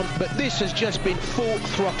going on, but this has just been full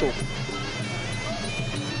throttle.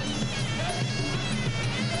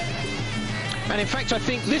 And in fact, I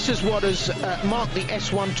think this is what has marked the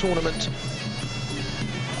S1 tournament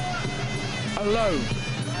alone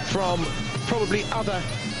from probably other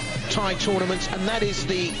Thai tournaments, and that is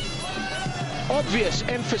the obvious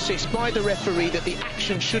emphasis by the referee that the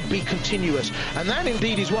action should be continuous. And that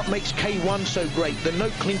indeed is what makes K1 so great, the no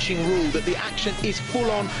clinching rule, that the action is full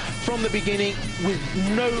on from the beginning with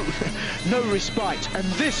no respite, and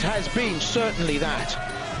this has been certainly that.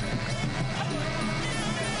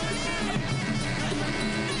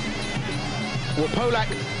 Well, Polak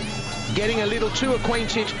getting a little too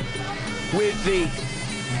acquainted with the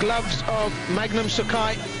gloves of Magnum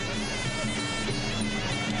Sakai.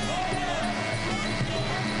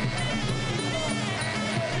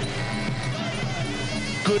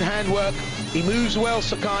 Good handwork. He moves well,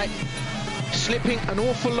 Sakai, slipping an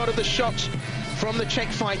awful lot of the shots from the Czech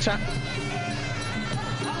fighter,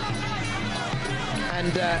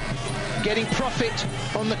 and getting profit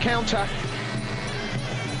on the counter.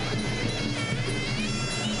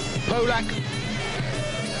 Polak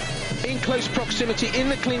in close proximity in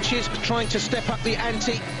the clinches, trying to step up the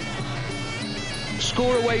ante,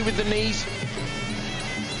 score away with the knees.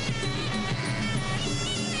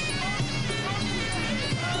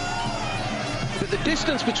 But the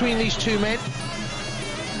distance between these two men,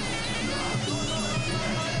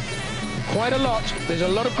 quite a lot. There's a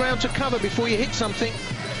lot of ground to cover before you hit something.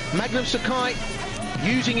 Magnum Sakai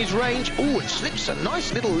using his range. Oh, it slips a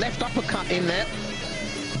nice little left uppercut in there.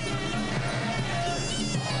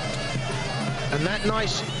 And that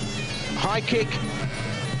nice high kick.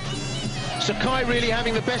 Sakai really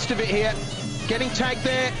having the best of it here. Getting tagged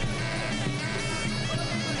there.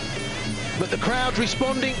 But the crowd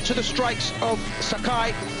responding to the strikes of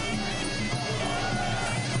Sakai.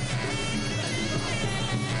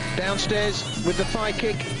 Downstairs with the thigh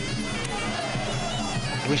kick.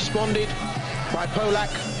 Responded by Polak.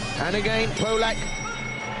 And again, Polak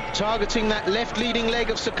targeting that left leading leg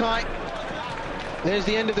of Sakai. There's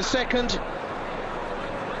the end of the second.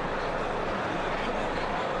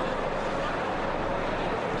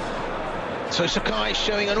 So Sakai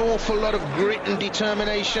showing an awful lot of grit and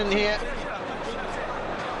determination here.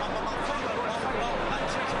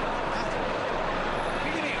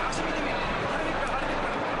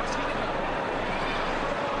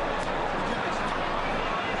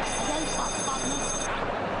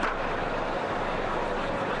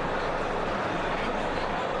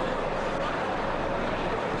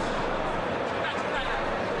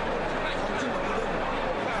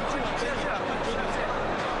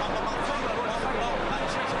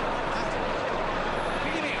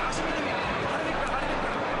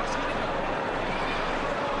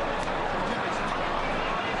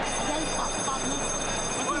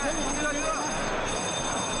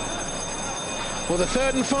 Well, the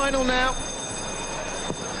third and final now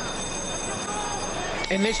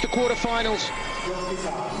in this, the quarterfinals.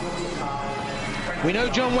 We know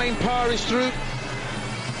Parr is through.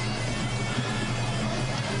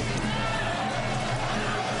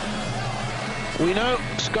 We know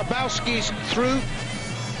Starbowsky's through.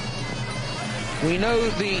 We know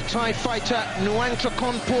the Thai fighter Nuangtra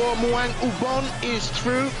Muang is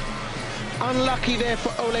through. Unlucky there for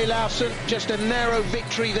Ole Laursen, just a narrow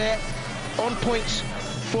victory there. On points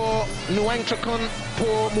for Nuangtra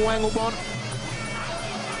Muang.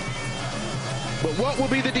 But what will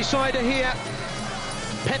be the decider here?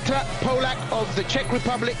 Petr Polak of the Czech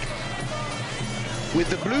Republic with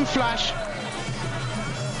the blue flash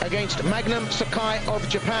against Magnum Sakai of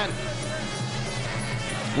Japan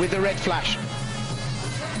with the red flash.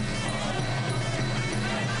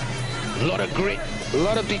 A lot of grit, a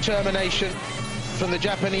lot of determination from the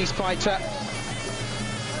Japanese fighter.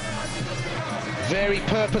 Very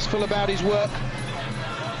purposeful about his work.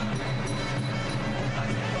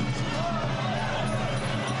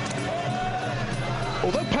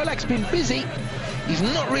 Although Polak's been busy, he's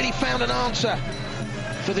not really found an answer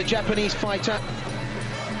for the Japanese fighter.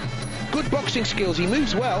 Good boxing skills, he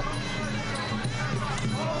moves well.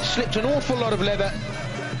 Slipped an awful lot of leather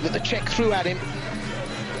that the Czech threw at him.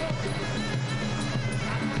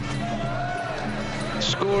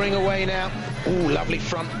 Scoring away now. Oh, lovely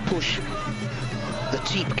front push. The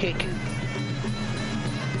teep kick.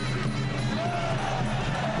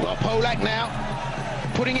 Well, Polak now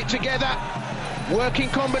putting it together. Working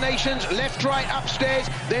combinations, left, right, upstairs,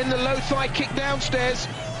 then the low thigh kick downstairs.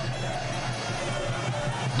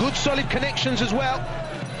 Good solid connections as well.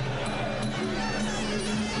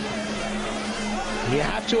 You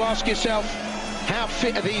have to ask yourself, how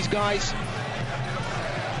fit are these guys?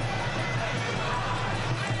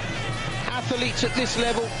 Athletes at this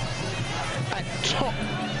level, at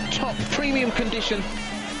top premium condition.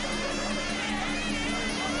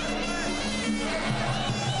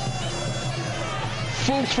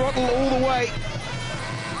 Full throttle all the way.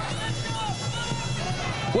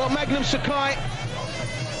 Well, Magnum Sakai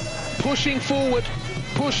pushing forward,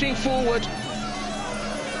 pushing forward.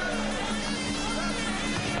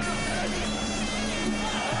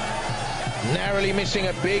 Narrowly missing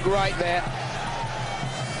a big right there.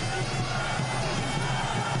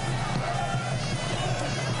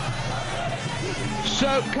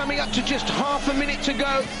 So coming up to just half a minute to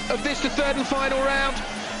go of this, the third and final round,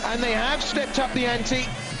 and they have stepped up the ante.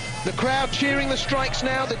 The crowd cheering the strikes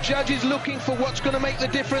now, the judges looking for what's going to make the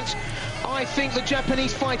difference. I think the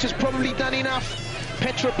Japanese fighter's probably done enough.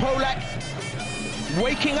 Petr Polak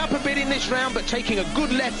waking up a bit in this round, but taking a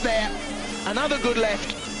good left there, another good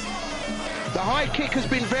left. The high kick has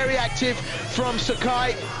been very active from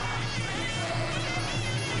Sakai.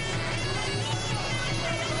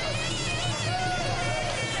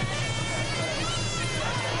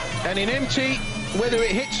 And in MT, whether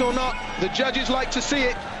it hits or not, the judges like to see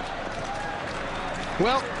it.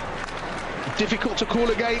 Well, difficult to call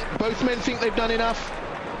again. Both men think they've done enough,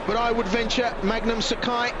 but I would venture Magnum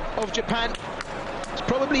Sakai of Japan has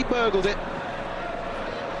probably burgled it.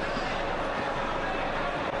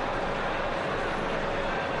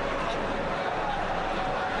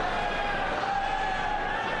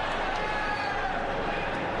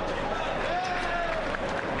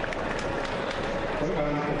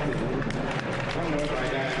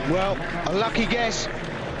 Well, a lucky guess,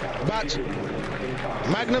 but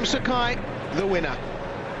Magnum Sakai, the winner.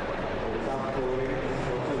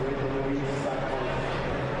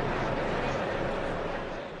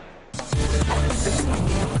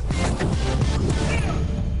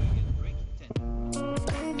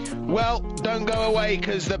 Well, don't go away,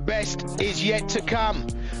 because the best is yet to come.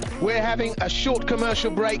 We're having a short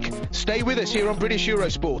commercial break. Stay with us here on British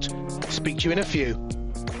Eurosport. Speak to you in a few.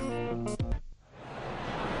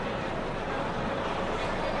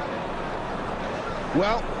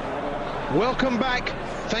 Well, welcome back.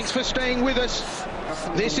 Thanks for staying with us.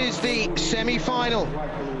 This is the semi-final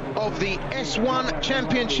of the S1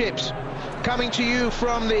 Championships, coming to you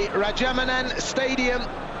from the Rajdamnern Stadium,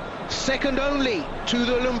 second only to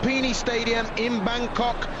the Lumpini Stadium in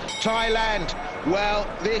Bangkok, Thailand. Well,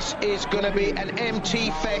 this is going to be an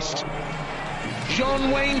MT fest.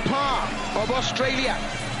 Johny Parr of Australia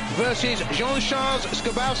versus Jean-Charles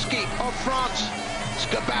Starbowsky of France.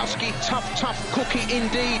 Starbowsky, tough cookie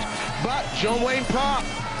indeed, but Johny Parr,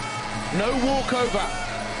 no walkover.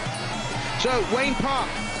 So Wayne Parr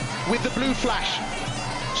with the blue flash,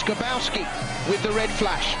 Starbowsky with the red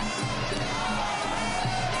flash.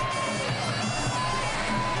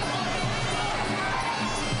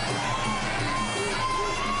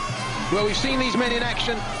 Well, we've seen these men in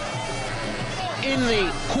action in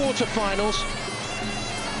the quarterfinals.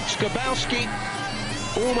 Starbowsky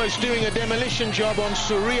almost doing a demolition job on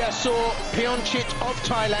Sureaya Pleonchit of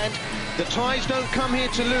Thailand. The Thais don't come here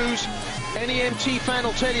to lose. Any MT fan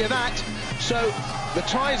will tell you that. So the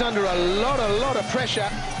Thais under a lot of pressure.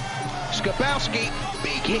 Starbowsky,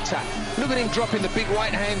 big hitter. Look at him dropping the big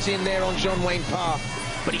right hands in there on Johny Parr.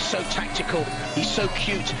 But he's so tactical. He's so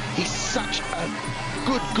cute. He's such a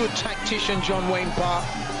good tactician, Johny Parr.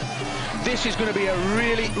 This is going to be a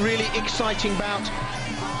really exciting bout.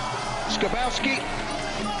 Starbowsky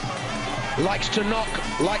likes to knock,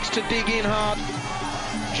 likes to dig in hard.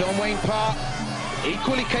 Johny Parr,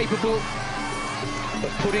 equally capable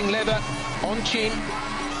of putting leather on chin,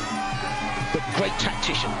 but great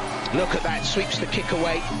tactician. Look at that, sweeps the kick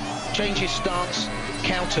away, changes stance,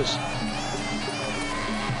 counters.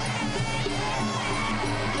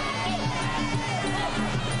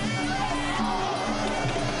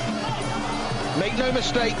 Make no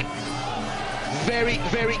mistake,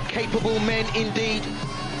 very capable men indeed,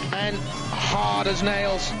 and hard as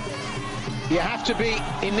nails. You have to be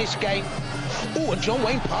in this game. Oh, and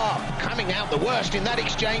Johny Parr coming out the worst in that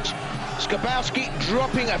exchange. Starbowsky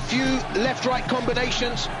dropping a few left-right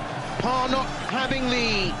combinations. Parr not having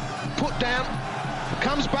the put down.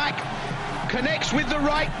 Comes back, Connects with the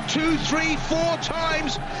right 2, 3, 4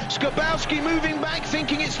 times. Starbowsky moving back,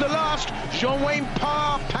 thinking it's the last. Johny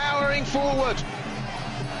Parr powering forward.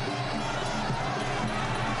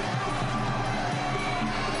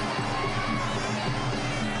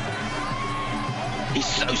 He's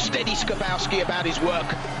so steady, Starbowsky, about his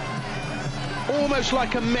work. Almost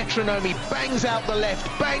like a metronome, he bangs out the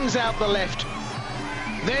left, bangs out the left.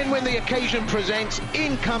 Then when the occasion presents,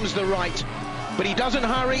 in comes the right. But he doesn't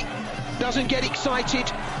hurry, doesn't get excited,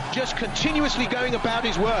 just continuously going about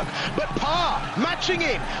his work. But Parr matching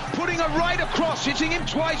him, putting a right across, hitting him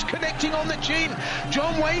twice, connecting on the chin.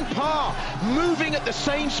 Johny Parr moving at the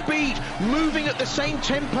same speed, moving at the same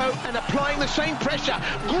tempo and applying the same pressure.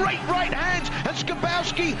 Great right hand, and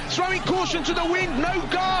Starbowsky throwing caution to the wind, no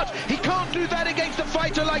guard. He can't do that against a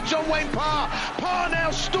fighter like Johny Parr. Parr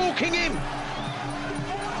now stalking him.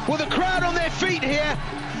 Well, the crowd on their feet here,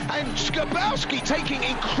 and Starbowsky taking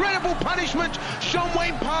incredible punishment.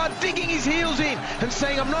 Johny Parr digging his heels in and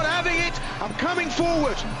saying, I'm not having it, I'm coming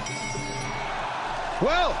forward.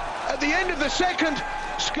 Well, at the end of the second,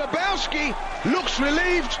 Starbowsky looks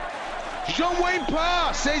relieved. Johny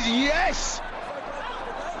Parr says yes.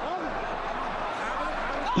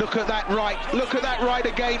 Look at that right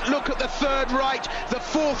again, look at the third right, the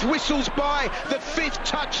fourth whistles by, the fifth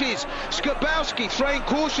touches. Starbowsky throwing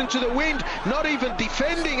caution to the wind, not even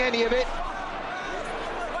defending any of it.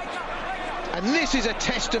 And this is a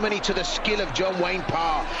testimony to the skill of Johny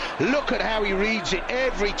Parr. Look at how he reads it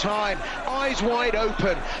every time, eyes wide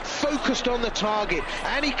open, focused on the target,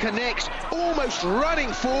 and he connects, almost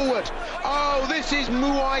running forward. Oh, this is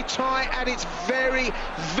Muay Thai at its very,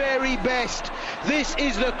 very best. This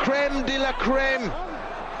is the creme de la creme.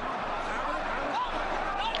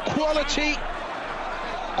 Quality,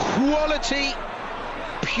 quality,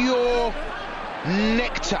 pure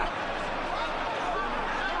nectar.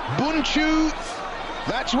 Bunchu,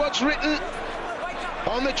 that's what's written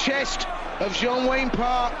on the chest of Johny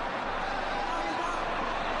Parr.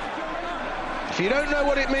 If you don't know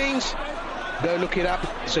what it means, go look it up.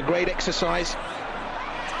 It's a great exercise.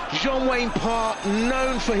 Johny Parr,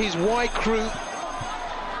 known for his Y crew,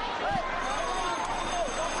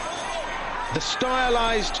 the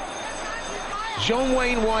stylized John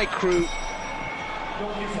Wayne Y crew.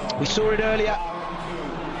 We saw it earlier.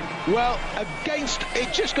 Well, against,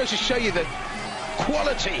 it just goes to show you the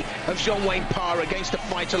quality of Johny Parr against a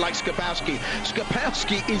fighter like Starbowsky.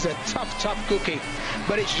 Starbowsky is a tough, tough cookie,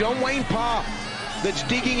 but it's Johny Parr that's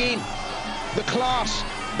digging in. The class,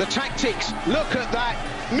 the tactics, look at that.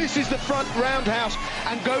 Misses the front roundhouse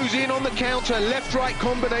and goes in on the counter, left-right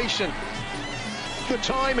combination. The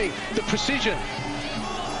timing, the precision.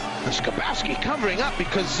 And Starbowsky covering up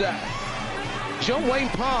because Johny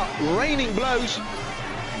Parr raining blows.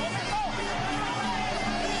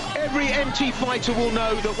 Every MT fighter will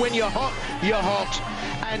know that when you're hot, you're hot.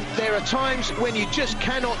 And there are times when you just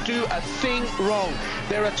cannot do a thing wrong.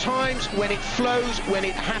 There are times when it flows, when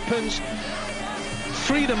it happens.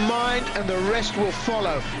 Free the mind and the rest will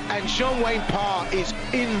follow. And Johny Parr is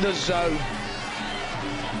in the zone.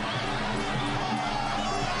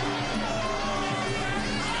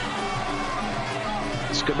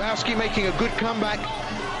 Starbowsky making a good comeback,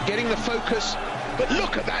 getting the focus. But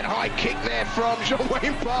look at that high kick there from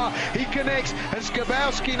Johny Parr. He connects, and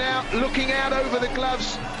Starbowsky now looking out over the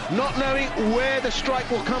gloves, not knowing where the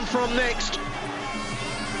strike will come from next.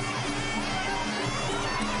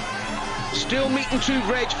 Still meeting to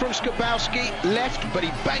reg from Starbowsky, left, but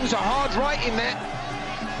he bangs a hard right in there.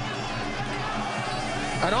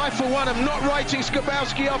 And I, for one, am not writing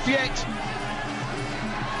Starbowsky off yet.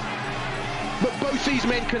 But both these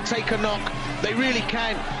men can take a knock. They really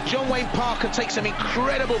can. Johny Parr can take some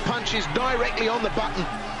incredible punches directly on the button.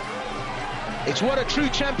 It's what a true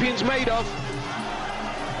champion's made of.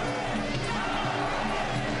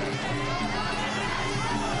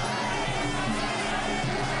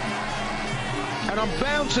 And I'm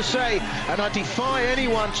bound to say, and I defy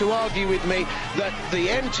anyone to argue with me, that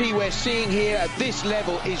the MT we're seeing here at this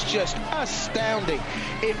level is just astounding.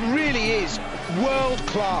 It really is world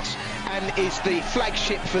class and is the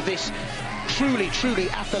flagship for this truly, truly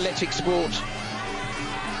athletic sport.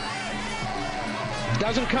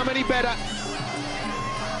 Doesn't come any better.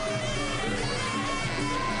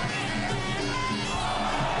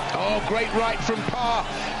 Oh, great right from Parr.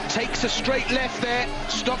 Takes a straight left there,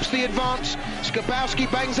 stops the advance.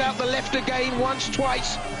 Starbowsky bangs out the left again, once,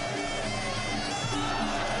 twice.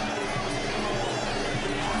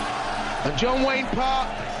 And Johny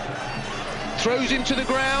Parr throws him to the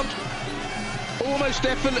ground, almost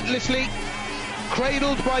effortlessly,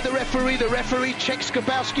 cradled by the referee. The referee checks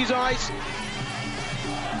Starbowsky's eyes.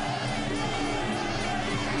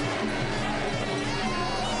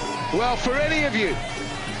 Well, for any of you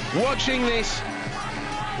watching this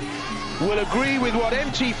will agree with what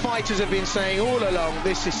MT fighters have been saying all along.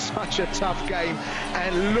 This is such a tough game,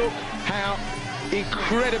 and look how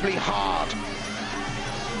incredibly hard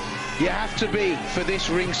you have to be for this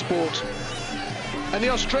ring sport. And the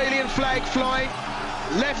Australian flag flying.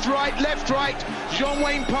 Left, right, left, right. John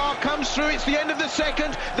Parr comes through. It's the end of the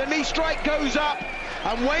second. The knee strike goes up,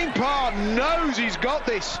 and Wayne Parr knows he's got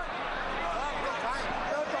this.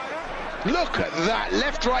 Look at that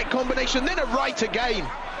left-right combination, then a right again.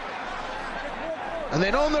 And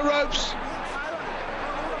then on the ropes.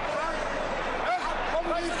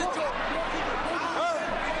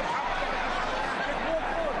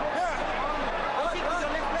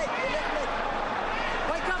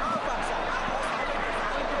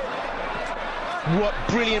 What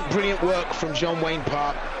brilliant, brilliant work from John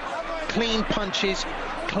Parr. Clean punches,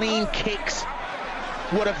 clean kicks.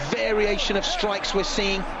 What a variation of strikes we're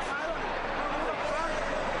seeing.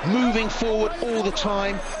 Moving forward all the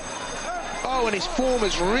time. Oh, and his form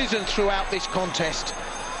has risen throughout this contest.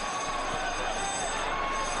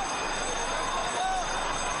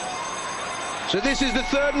 So this is the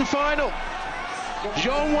third and final.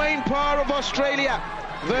 John Parr of Australia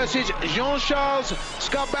versus Jean-Charles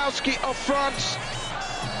Starbowsky of France.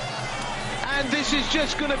 And this is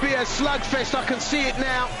just going to be a slugfest. I can see it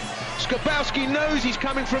now. Starbowsky knows he's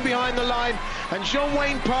coming from behind the line, and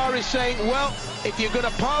John Parr is saying, well, if you're going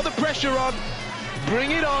to pile the pressure on,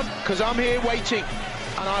 bring it on, because I'm here waiting,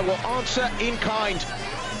 and I will answer in kind.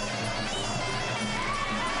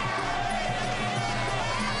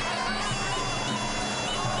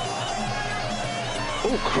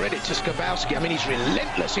 Oh, credit to Starbowsky. I mean, he's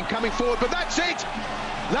relentless in coming forward, but that's it.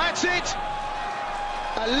 That's it.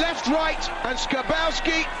 A left, right, and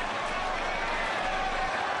Starbowsky.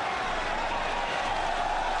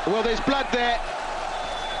 Well, there's blood there.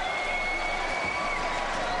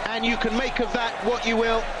 And you can make of that what you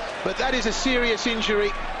will, but that is a serious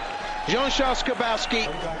injury. Jean-Charles Starbowsky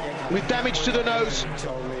with damage to the nose.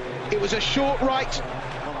 It was a short right.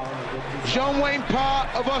 John Parr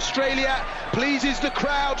of Australia pleases the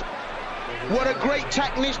crowd. What a great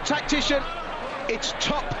tactician. It's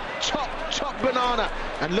top banana.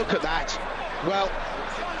 And look at that. Well,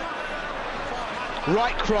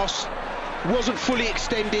 right cross wasn't fully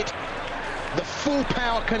extended. The full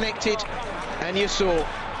power connected, and you saw.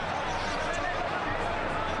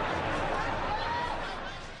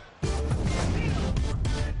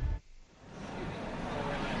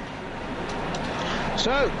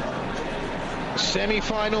 So,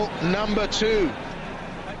 semi-final number 2.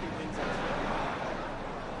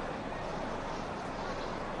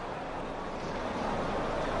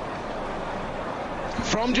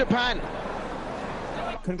 From Japan,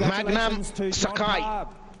 Magnum Sakai.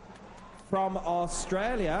 From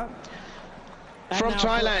Australia. From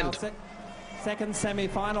Thailand, second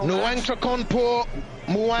semi-final Nuangtra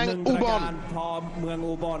Muang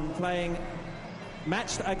Ubon playing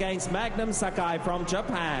matched against Magnum Sakai from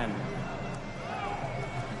Japan.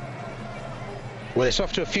 Well, it's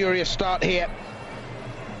off to a furious start here.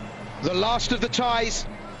 The last of the ties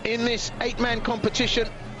in this 8-man competition.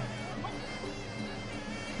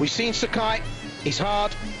 We've seen Sakai. He's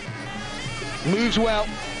hard, moves well.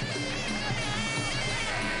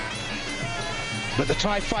 But the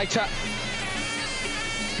Thai fighter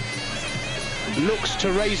looks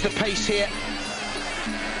to raise the pace here.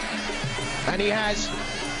 And he has.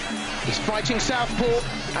 He's fighting southpaw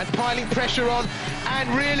and piling pressure on. And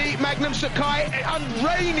really, Magnum Sakai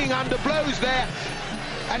raining under blows there.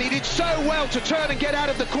 And he did so well to turn and get out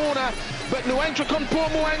of the corner. But Nuangtra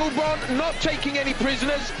Muang not taking any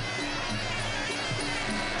prisoners.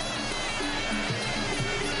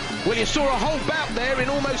 Well, you saw a whole bout there in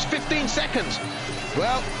almost 15 seconds.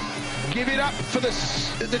 Well, give it up for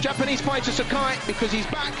the Japanese fighter Sakai, because he's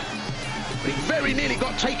back. But he very nearly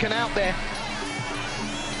got taken out there.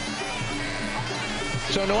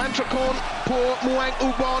 So Nuangtra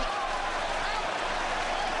Muang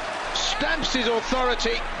stamps his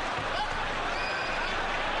authority.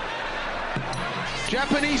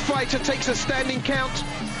 Japanese fighter takes a standing count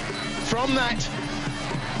from that.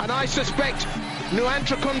 And I suspect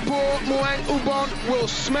Nuangtra Muang will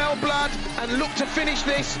smell blood and look to finish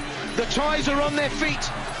this. The Thais are on their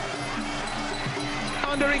feet.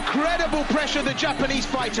 Under incredible pressure, the Japanese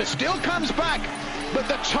fighter still comes back, but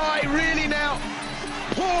the Thai really now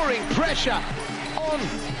pouring pressure on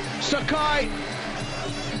Sakai.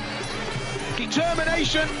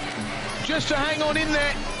 Determination just to hang on in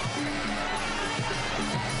there.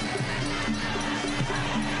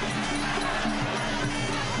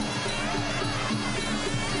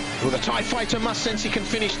 Well, the Thai fighter must sense he can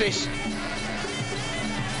finish this.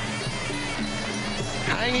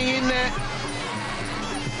 Hanging in there.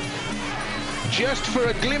 Just for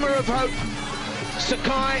a glimmer of hope.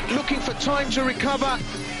 Sakai looking for time to recover.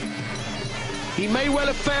 He may well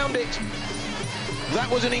have found it. That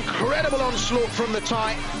was an incredible onslaught from the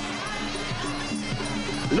Thai.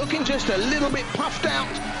 Looking just a little bit puffed out.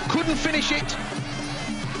 Couldn't finish it.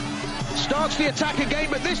 Starts the attack again,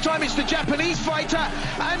 but this time it's the Japanese fighter.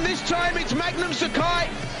 And this time it's Magnum Sakai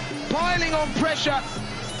piling on pressure.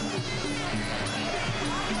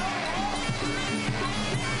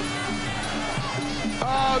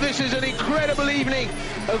 Oh, this is an incredible evening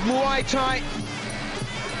of Muay Thai.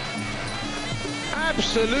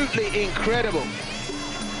 Absolutely incredible.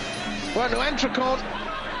 Well, Nuangtra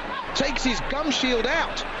takes his gum shield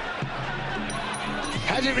out.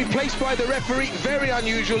 Has it replaced by the referee? Very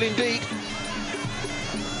unusual indeed.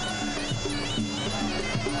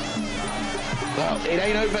 Well, it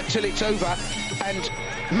ain't over till it's over. And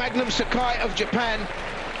Magnum Sakai of Japan,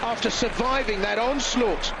 after surviving that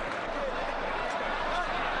onslaught,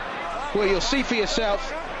 well, you'll see for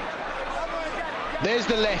yourself. There's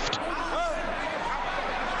the left.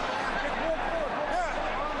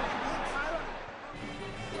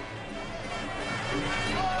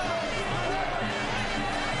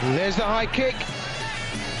 And there's the high kick.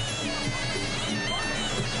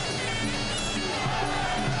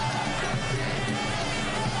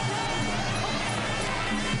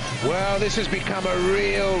 Well, this has become a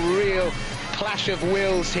real clash of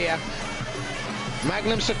wills here.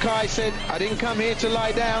 Magnum Sakai said, I didn't come here to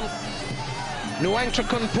lie down. Nuangtra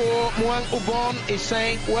Muang is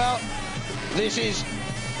saying, well, this is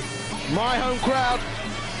my home crowd.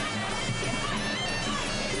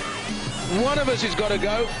 One of us has got to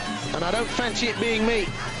go, and I don't fancy it being me.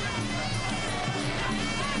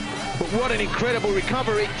 But what an incredible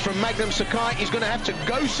recovery from Magnum Sakai. He's going to have to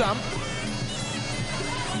go some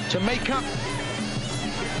to make up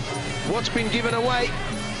what's been given away.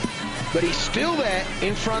 But he's still there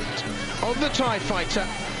in front of the Thai fighter.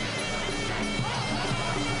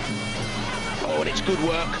 Oh, and it's good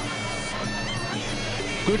work.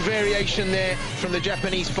 Good variation there from the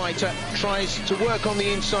Japanese fighter. Tries to work on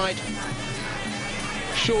the inside.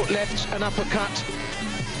 Short lefts, an uppercut.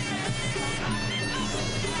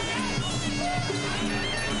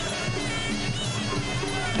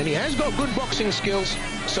 And he has got good boxing skills,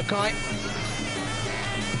 Sakai.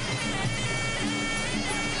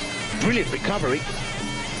 Brilliant recovery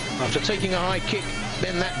after taking a high kick,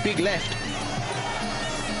 then that big left.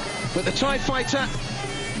 But the Thai fighter,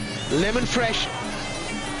 lemon fresh.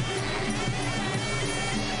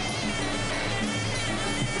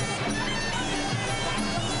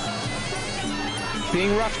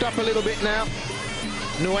 Being roughed up a little bit now.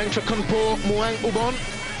 Nuangtra Muang.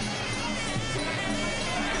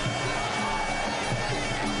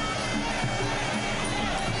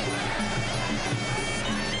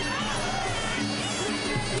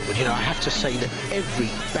 But you know, I have to say that every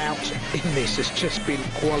bout in this has just been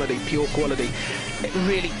quality, pure quality.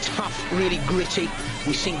 Really tough, really gritty.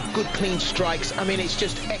 We've seen good, clean strikes. I mean, it's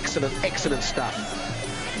just excellent, excellent stuff.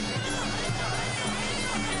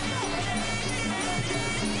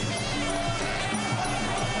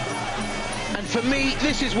 And for me,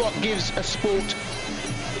 this is what gives a sport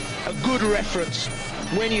a good reference.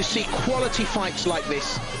 When you see quality fights like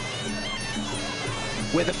this,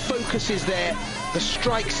 where the focus is there, the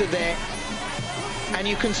strikes are there, and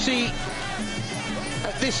you can see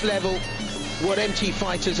at this level what MT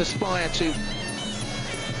fighters aspire to.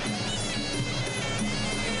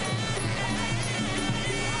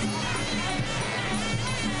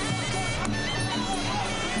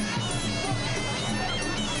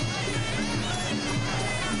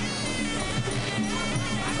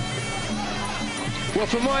 Well,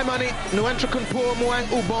 for my money, Nuangtra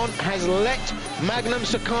Muang has let Magnum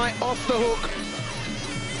Sakai off the hook.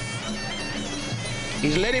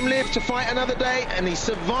 He's let him live to fight another day, and he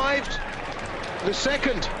survived the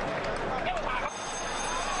second.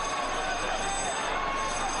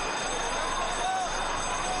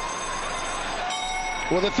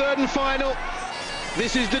 Well, the third and final.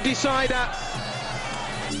 This is the decider.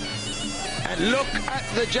 And look at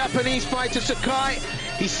the Japanese fighter, Sakai.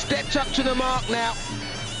 He stepped up to the mark now,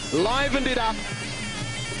 livened it up,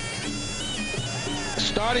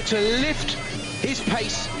 started to lift his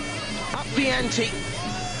pace, up the ante,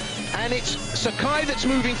 and it's Sakai that's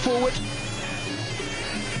moving forward.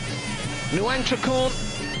 Nuangtra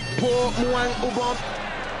Muang.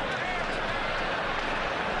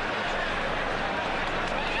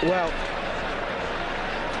 Well,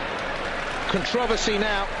 controversy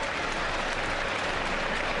now.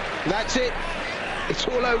 That's it. It's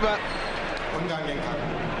all over. ผลการแข่งขัน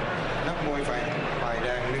นักมวยฝ่ายแด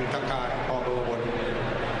ง1ตะการออกตัวบน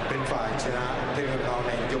เป็นฝ่ายชนะเทคนิคใ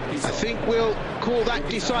นยกที่ I think we'll call that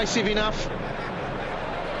decisive enough.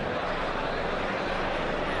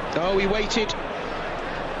 Oh, he waited.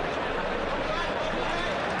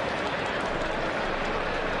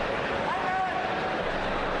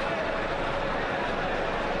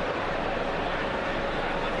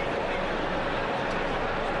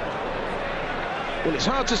 Well, it's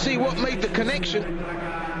hard to see what made the connection,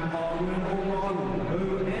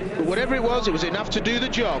 but whatever it was enough to do the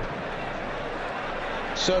job.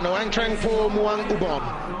 So Nuangtra for Muang Ubon.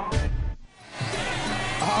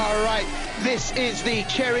 All right, this is the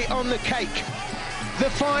cherry on the cake.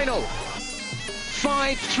 The final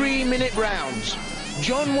 5 3-minute rounds.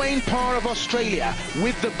 Johny Parr of Australia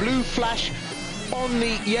with the blue flash on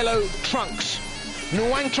the yellow trunks.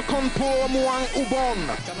 Nuangtra for Muang Ubon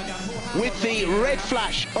with the red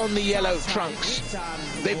flash on the yellow trunks.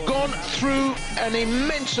 They've gone through an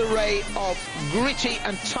immense array of gritty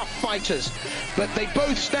and tough fighters, but they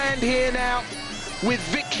both stand here now with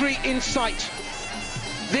victory in sight.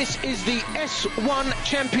 This is the S1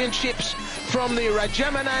 Championships from the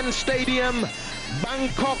Rajdamnern Stadium,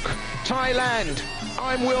 Bangkok, Thailand.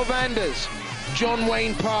 I'm Will Vanders.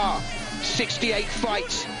 Johny Parr, 68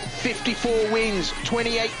 fights, 54 wins,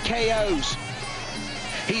 28 KOs.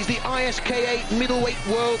 He's the ISKA middleweight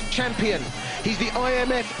world champion. He's the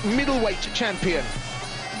IMF middleweight champion.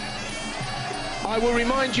 I will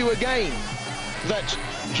remind you again that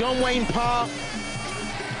Johny Parr,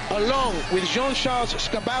 along with Jean-Charles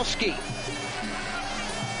Starbowsky,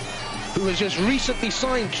 who has just recently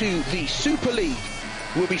signed to the Super League,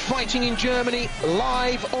 will be fighting in Germany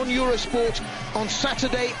live on Eurosport on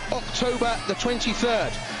Saturday, October the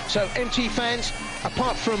 23rd. So MT fans,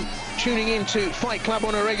 apart from tuning in to Fight Club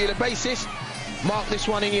on a regular basis, mark this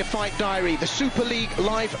one in your fight diary. The Super League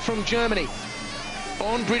live from Germany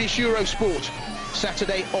on British Eurosport,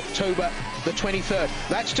 Saturday, October the 23rd.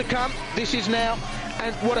 That's to come. This is now.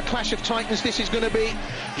 And what a clash of titans this is going to be.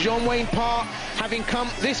 Johny Parr, having come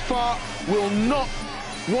this far, will not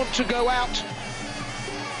want to go out.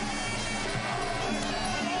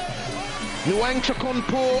 Nuangtra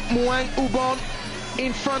for Muang Ubon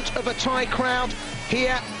in front of a Thai crowd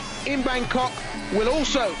here in Bangkok will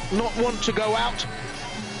also not want to go out.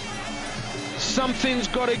 Something's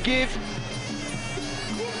got to give.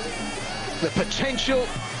 The potential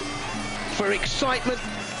for excitement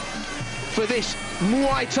for this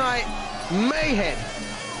Muay Thai mayhem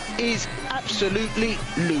is absolutely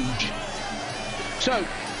huge. So,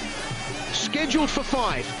 scheduled for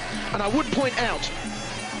 5, and I would point out,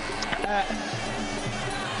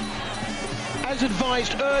 as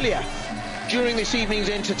advised earlier during this evening's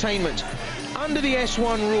entertainment, under the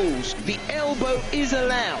S1 rules, the elbow is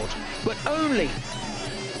allowed, but only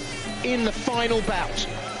in the final bout.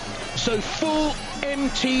 So full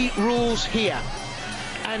MT rules here.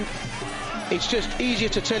 And it's just easier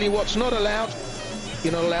to tell you what's not allowed.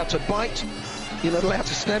 You're not allowed to bite. You're not allowed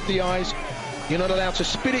to stab the eyes. You're not allowed to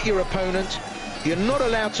spit at your opponent. You're not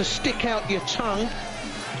allowed to stick out your tongue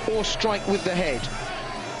or strike with the head.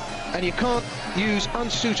 And you can't use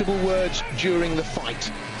unsuitable words during the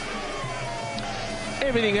fight.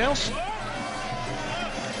 Everything else,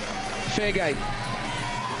 fair game.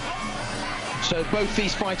 So both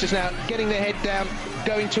these fighters now getting their head down,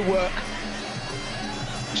 going to work.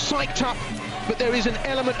 Psyched up, but there is an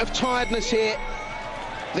element of tiredness here.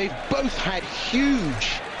 They've both had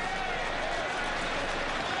huge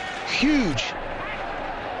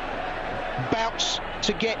bouts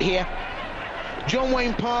to get here.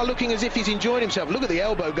 Johny Parr looking as if he's enjoyed himself. Look at the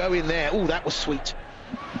elbow go in there. Oh, that was sweet.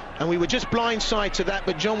 And we were just blindside to that,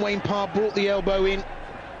 but Johny Parr brought the elbow in.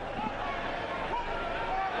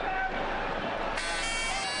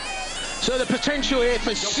 So the potential here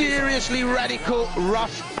for seriously radical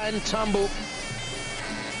rough and tumble.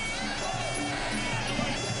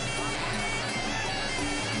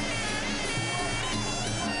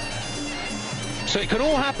 So it can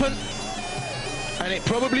all happen, and it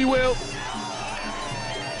probably will.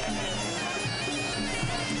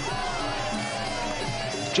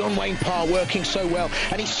 Johny Parr working so well,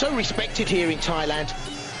 and he's so respected here in Thailand.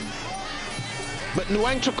 But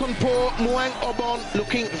Nuangtra for Muang Ubon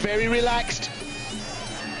looking very relaxed.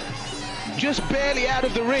 Just barely out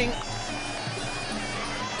of the ring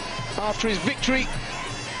after his victory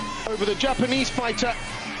over the Japanese fighter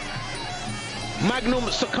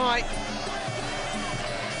Magnum Sakai.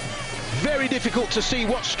 Very difficult to see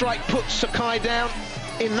what strike puts Sakai down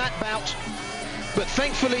in that bout. But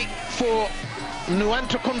thankfully for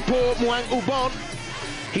Nuangtra for Muang Ubon,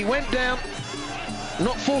 He went down,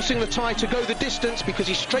 not forcing the Thai to go the distance because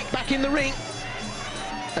he's straight back in the ring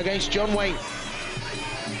against John Wayne.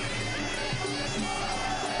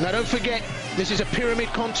 Now don't forget, this is a pyramid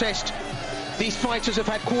contest. These fighters have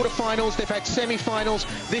had quarterfinals, they've had semi-finals.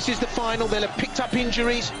 This is the final. They'll have picked up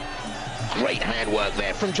injuries. Great handwork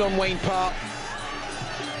there from John Wayne Parr.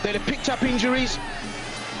 They'll have picked up injuries.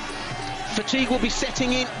 Fatigue will be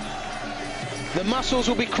setting in. The muscles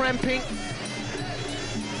will be cramping.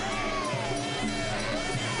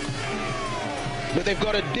 But they've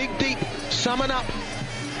got to dig deep, summon up,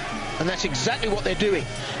 and that's exactly what they're doing.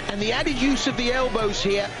 And the added use of the elbows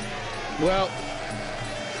here, well,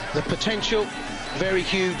 the potential, very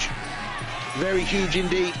huge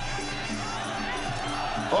indeed.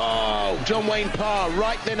 Oh, John Wayne Parr,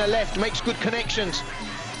 right then a left, makes good connections.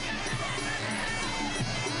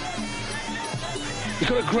 He's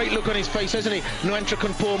got a great look on his face, hasn't he? Nuangtra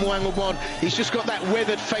Muang. He's just got that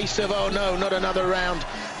weathered face of, oh no, not another round.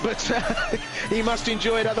 But he must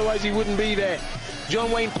enjoy it, otherwise he wouldn't be there. John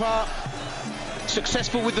Wayne Parr,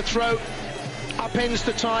 successful with the throw, upends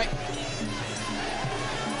the Thai.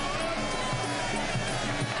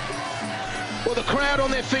 Well, the crowd on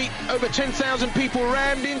their feet, over 10,000 people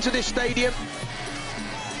rammed into this stadium.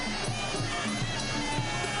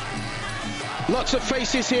 Lots of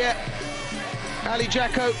faces here. Ali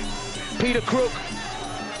Jacko, Peter Crook,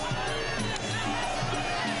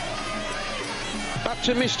 up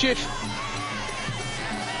to mischief,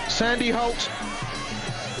 Sandy Holt,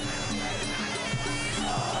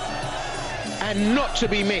 and not to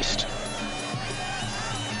be missed,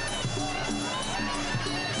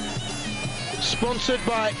 sponsored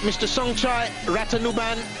by Mr. Songchai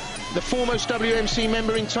Rajdamnern, the foremost WMC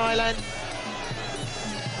member in Thailand,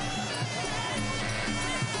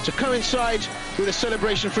 to coincide with a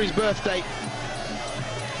celebration for his birthday.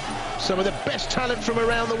 Some of the best talent from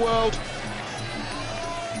around the world.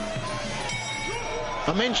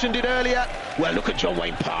 I mentioned it earlier. Well, look at John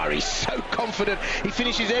Wayne Parr. He's so confident. He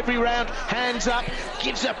finishes every round, hands up,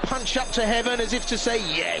 gives a punch up to heaven as if to say,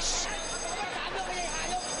 yes,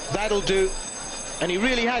 that'll do. And he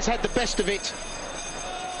really has had the best of it.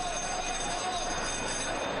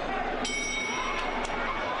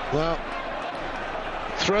 Well,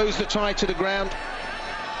 throws the Thai to the ground.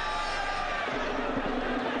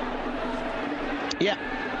 Yeah,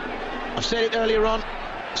 I've said it earlier on.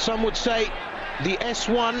 Some would say the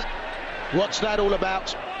S1, what's that all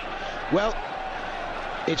about? Well,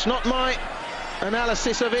 it's not my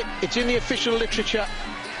analysis of it. It's in the official literature.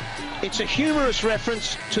 It's a humorous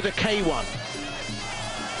reference to the K1.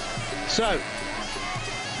 So,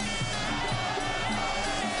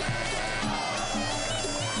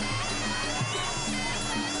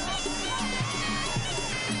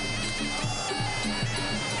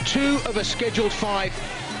 two of a scheduled 5,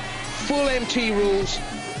 full MT rules,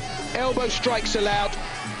 elbow strikes allowed,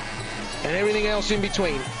 and everything else in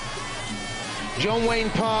between. John Wayne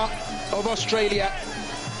Parr of Australia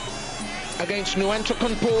against Nuangtra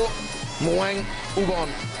Muang.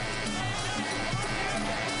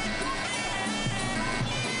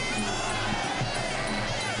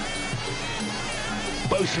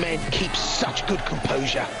 Both men keep such good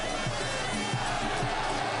composure.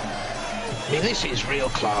 I mean, this is real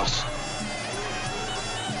class.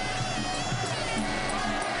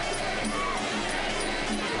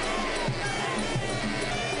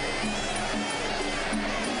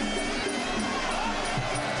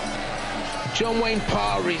 John Wayne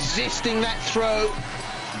Parr resisting that throw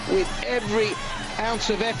with every ounce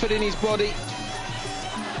of effort in his body.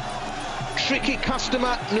 Tricky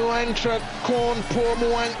customer, Nuangtra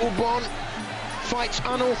Muang fights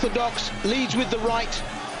unorthodox, leads with the right.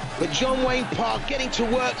 But John Wayne Parr getting to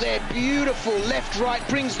work there, beautiful left-right,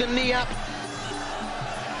 brings the knee up.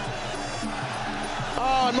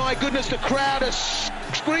 Oh my goodness, the crowd are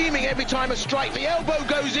screaming every time a strike. The elbow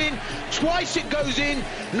goes in, twice it goes in.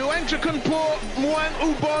 Nuangtra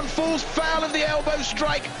Muang falls foul of the elbow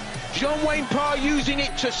strike. John Wayne Parr using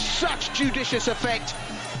it to such judicious effect.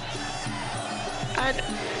 And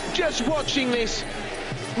just watching this,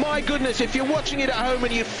 my goodness, if you're watching it at home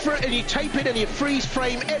and you tape it and you freeze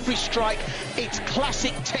frame every strike, it's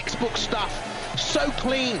classic textbook stuff. So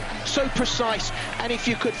clean, so precise, and if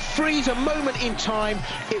you could freeze a moment in time,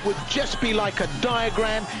 it would just be like a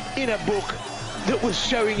diagram in a book that was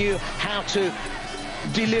showing you how to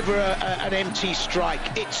deliver an MT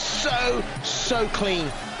strike. It's so clean.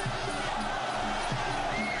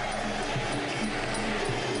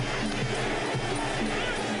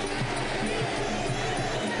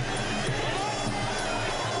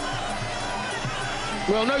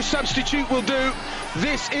 Well, no substitute will do.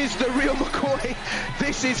 This is the real McCoy.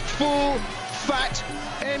 This is full fat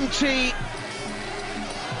MT.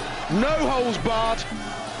 No holes barred.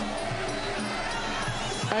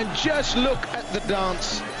 And just look at the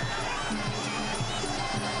dance.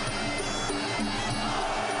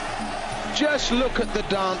 Just look at the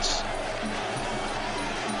dance.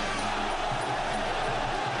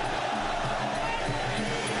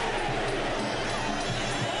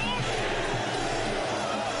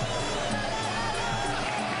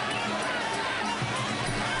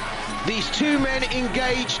 These two men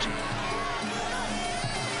engaged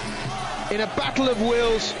in a battle of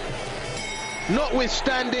wills,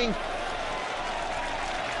 notwithstanding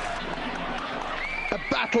a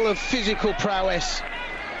battle of physical prowess.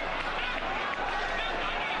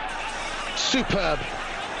 Superb.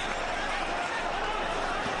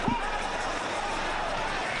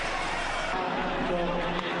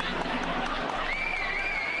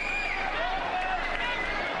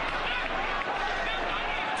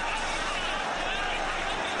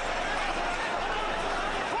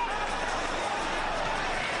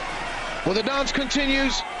 Well, the dance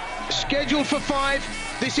continues, scheduled for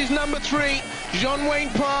 5. This is number 3, Johny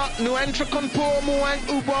Parr, Nuangtra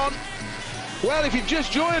Muang. Well, if you've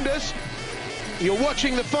just joined us, you're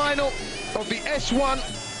watching the final of the S1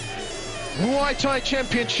 Muay Thai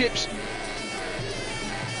Championships,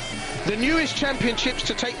 the newest championships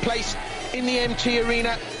to take place in the MT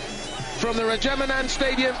Arena from the Rajdamnern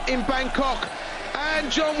Stadium in Bangkok. And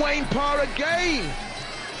Johny Parr again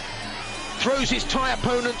throws his Thai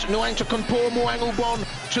opponent, Nuangtra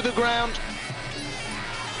Muang to the ground.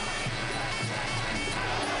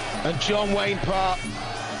 And Johny Parr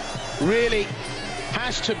really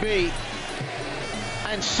has to be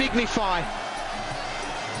and signify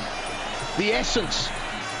the essence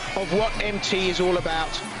of what MT is all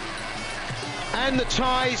about. And the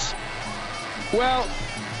Thais, well,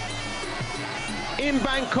 in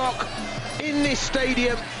Bangkok, in this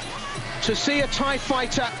stadium, to see a Thai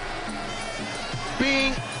fighter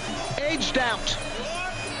being edged out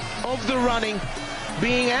of the running,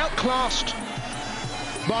 being outclassed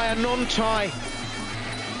by a non-Thai.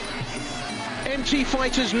 MT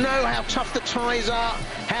fighters know how tough the Thais are,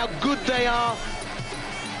 how good they are,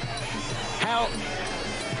 how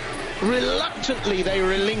reluctantly they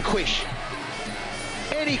relinquish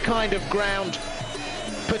any kind of ground,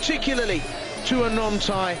 particularly to a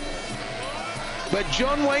non-Thai. But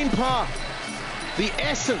Johny Parr, the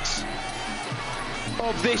essence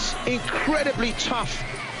of this incredibly tough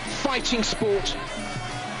fighting sport.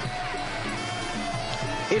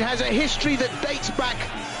 It has a history that dates back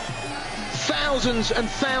thousands and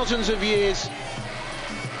thousands of years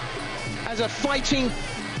as a fighting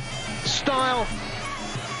style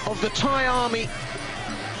of the Thai army.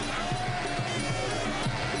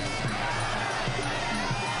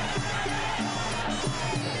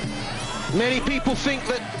 Many people think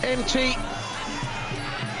that MT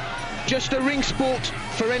just a ring sport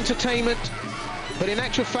for entertainment, but in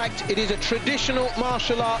actual fact it is a traditional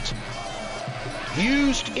martial art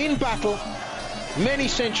used in battle many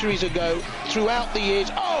centuries ago, throughout the years.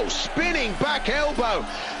 Oh, spinning back elbow,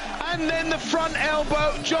 and then the front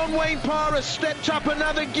elbow. Johny Parr has stepped up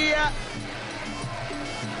another gear.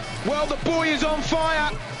 Well, the boy is on fire.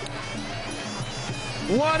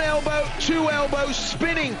 One elbow, two elbows,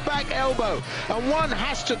 spinning back elbow. And one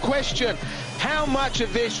has to question how much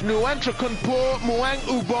of this Nuangtra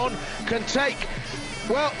Muang can take.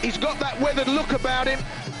 Well, he's got that weathered look about him,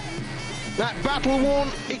 that battle-worn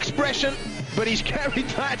expression, but he's carried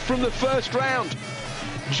that from the first round.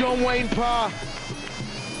 Johny Parr,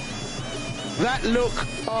 that look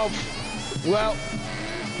of, well,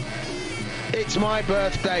 it's my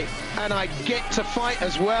birthday and I get to fight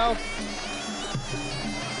as well.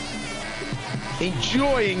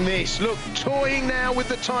 Enjoying this, look, toying now with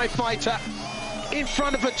the Thai fighter in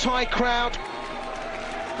front of a Thai crowd.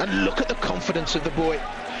 And look at the confidence of the boy.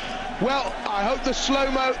 Well, I hope the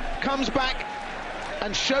slow-mo comes back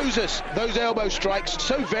and shows us those elbow strikes,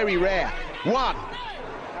 so very rare. One.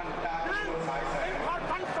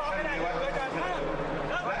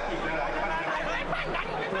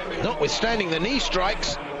 Notwithstanding the knee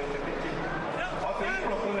strikes.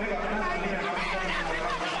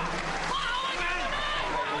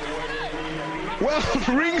 Well,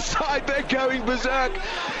 ringside, they're going berserk.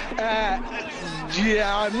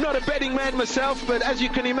 Yeah, I'm not a betting man myself, but as you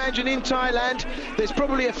can imagine, in Thailand, there's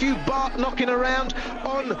probably a few baht knocking around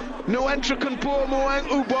on Nuangtra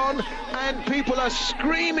Muang, and people are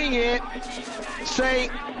screaming here, saying,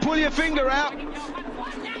 pull your finger out.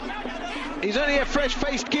 He's only a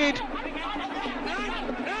fresh-faced kid.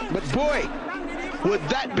 But boy, Would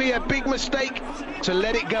that be a big mistake to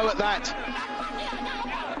let it go at that?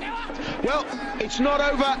 Well, it's not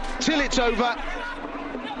over till it's over.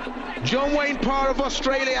 John Wayne Parr of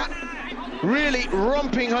Australia really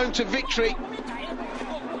romping home to victory.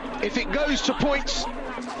 If it goes to points,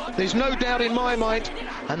 there's no doubt in my mind,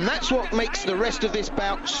 and that's what makes the rest of this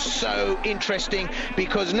bout so interesting,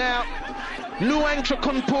 because now Nuangtra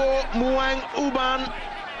Muang Uban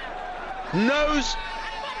knows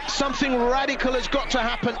something radical has got to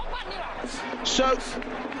happen. So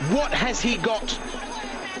what has he got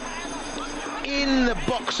in the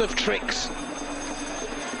box of tricks?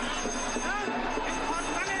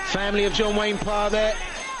 Family of John Wayne Parr there.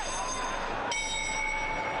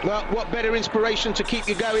 Well, what better inspiration to keep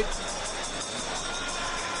you going?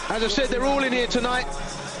 As I've said, they're all in here tonight.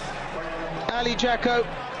 Ali Jacko,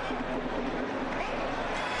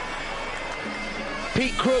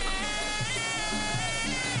 Pete Crook.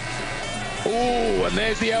 Oh, and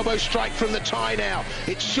there's the elbow strike from the Thai now.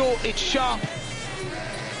 It's short, it's sharp.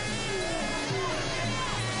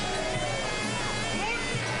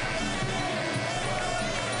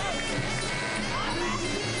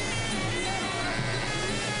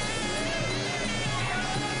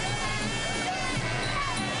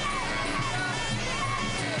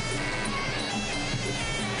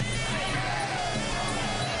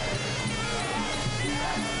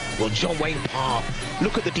 Well, John Wayne Parr,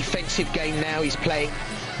 look at the defensive game now he's playing.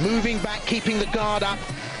 Moving back, keeping the guard up,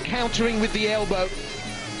 countering with the elbow.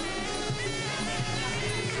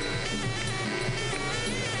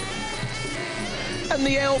 And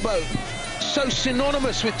the elbow, so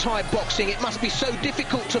synonymous with Thai boxing, it must be so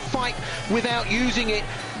difficult to fight without using it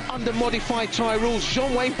under modified Thai rules.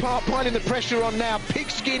 John Wayne Parr piling the pressure on now,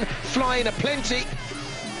 pigskin flying aplenty.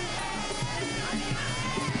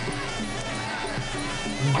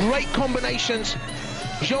 Great combinations.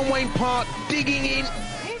 John Wayne Parr digging in,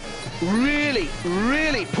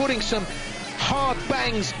 really putting some hard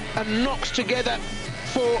bangs and knocks together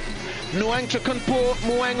for Nuangtra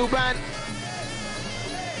Muang Uban.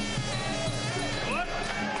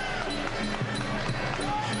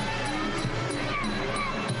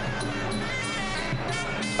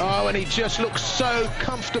 Oh, and he just looks so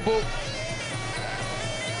comfortable.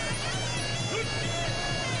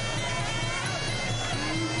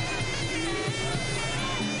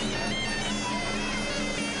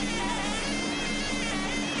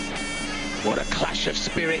 What a clash of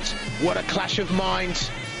spirits, what a clash of minds.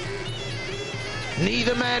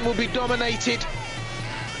 Neither man will be dominated.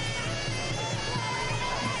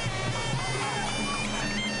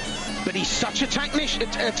 But he's such a tactician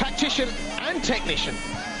and technician,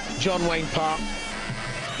 John Wayne Parr.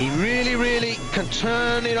 He really can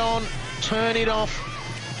turn it on, turn it off,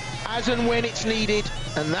 as and when it's needed,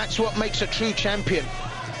 and that's what makes a true champion.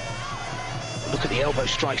 Look at the elbow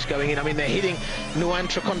strikes going in. I mean, they're hitting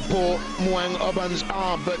Nuangtra Muang Uban's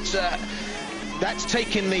arm, but that's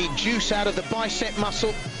taken the juice out of the bicep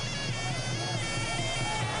muscle.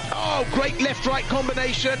 Oh, great left-right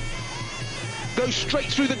combination. Goes straight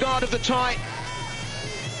through the guard of the Thai.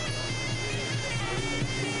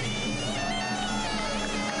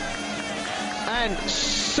 And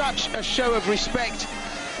such a show of respect.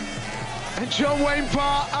 And John Wayne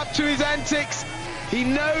Parr up to his antics. He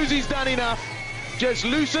knows he's done enough. Just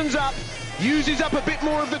loosens up, uses up a bit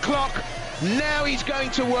more of the clock. Now he's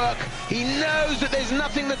going to work. He knows that there's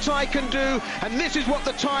nothing the Thai can do, and this is what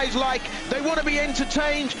the Thais like. They want to be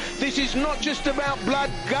entertained. This is not just about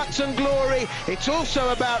blood, guts and glory. It's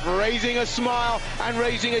also about raising a smile and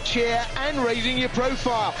raising a cheer and raising your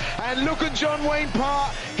profile. And look at John Wayne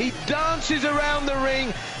Parr. He dances around the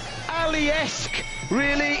ring, Ali-esque,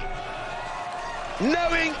 really,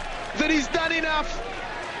 knowing that he's done enough.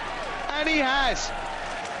 And he has.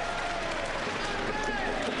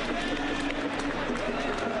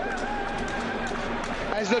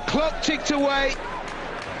 As the clock ticked away,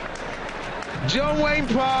 John Wayne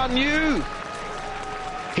Parr knew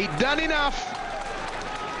he'd done enough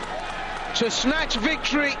to snatch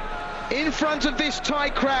victory in front of this Thai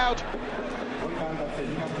crowd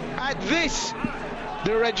at this,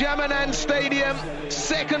 the Rajdamnern Stadium,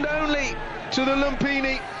 second only to the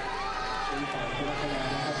Lumpini.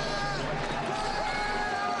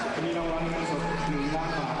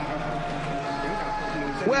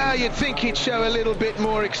 Well, you'd think he'd show a little bit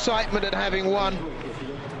more excitement at having won.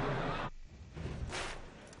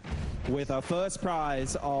 With a first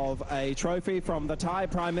prize of a trophy from the Thai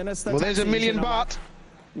Prime Minister. Well, there's $1 million baht.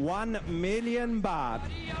 1 million baht.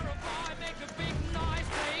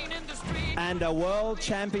 And a world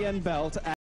champion belt.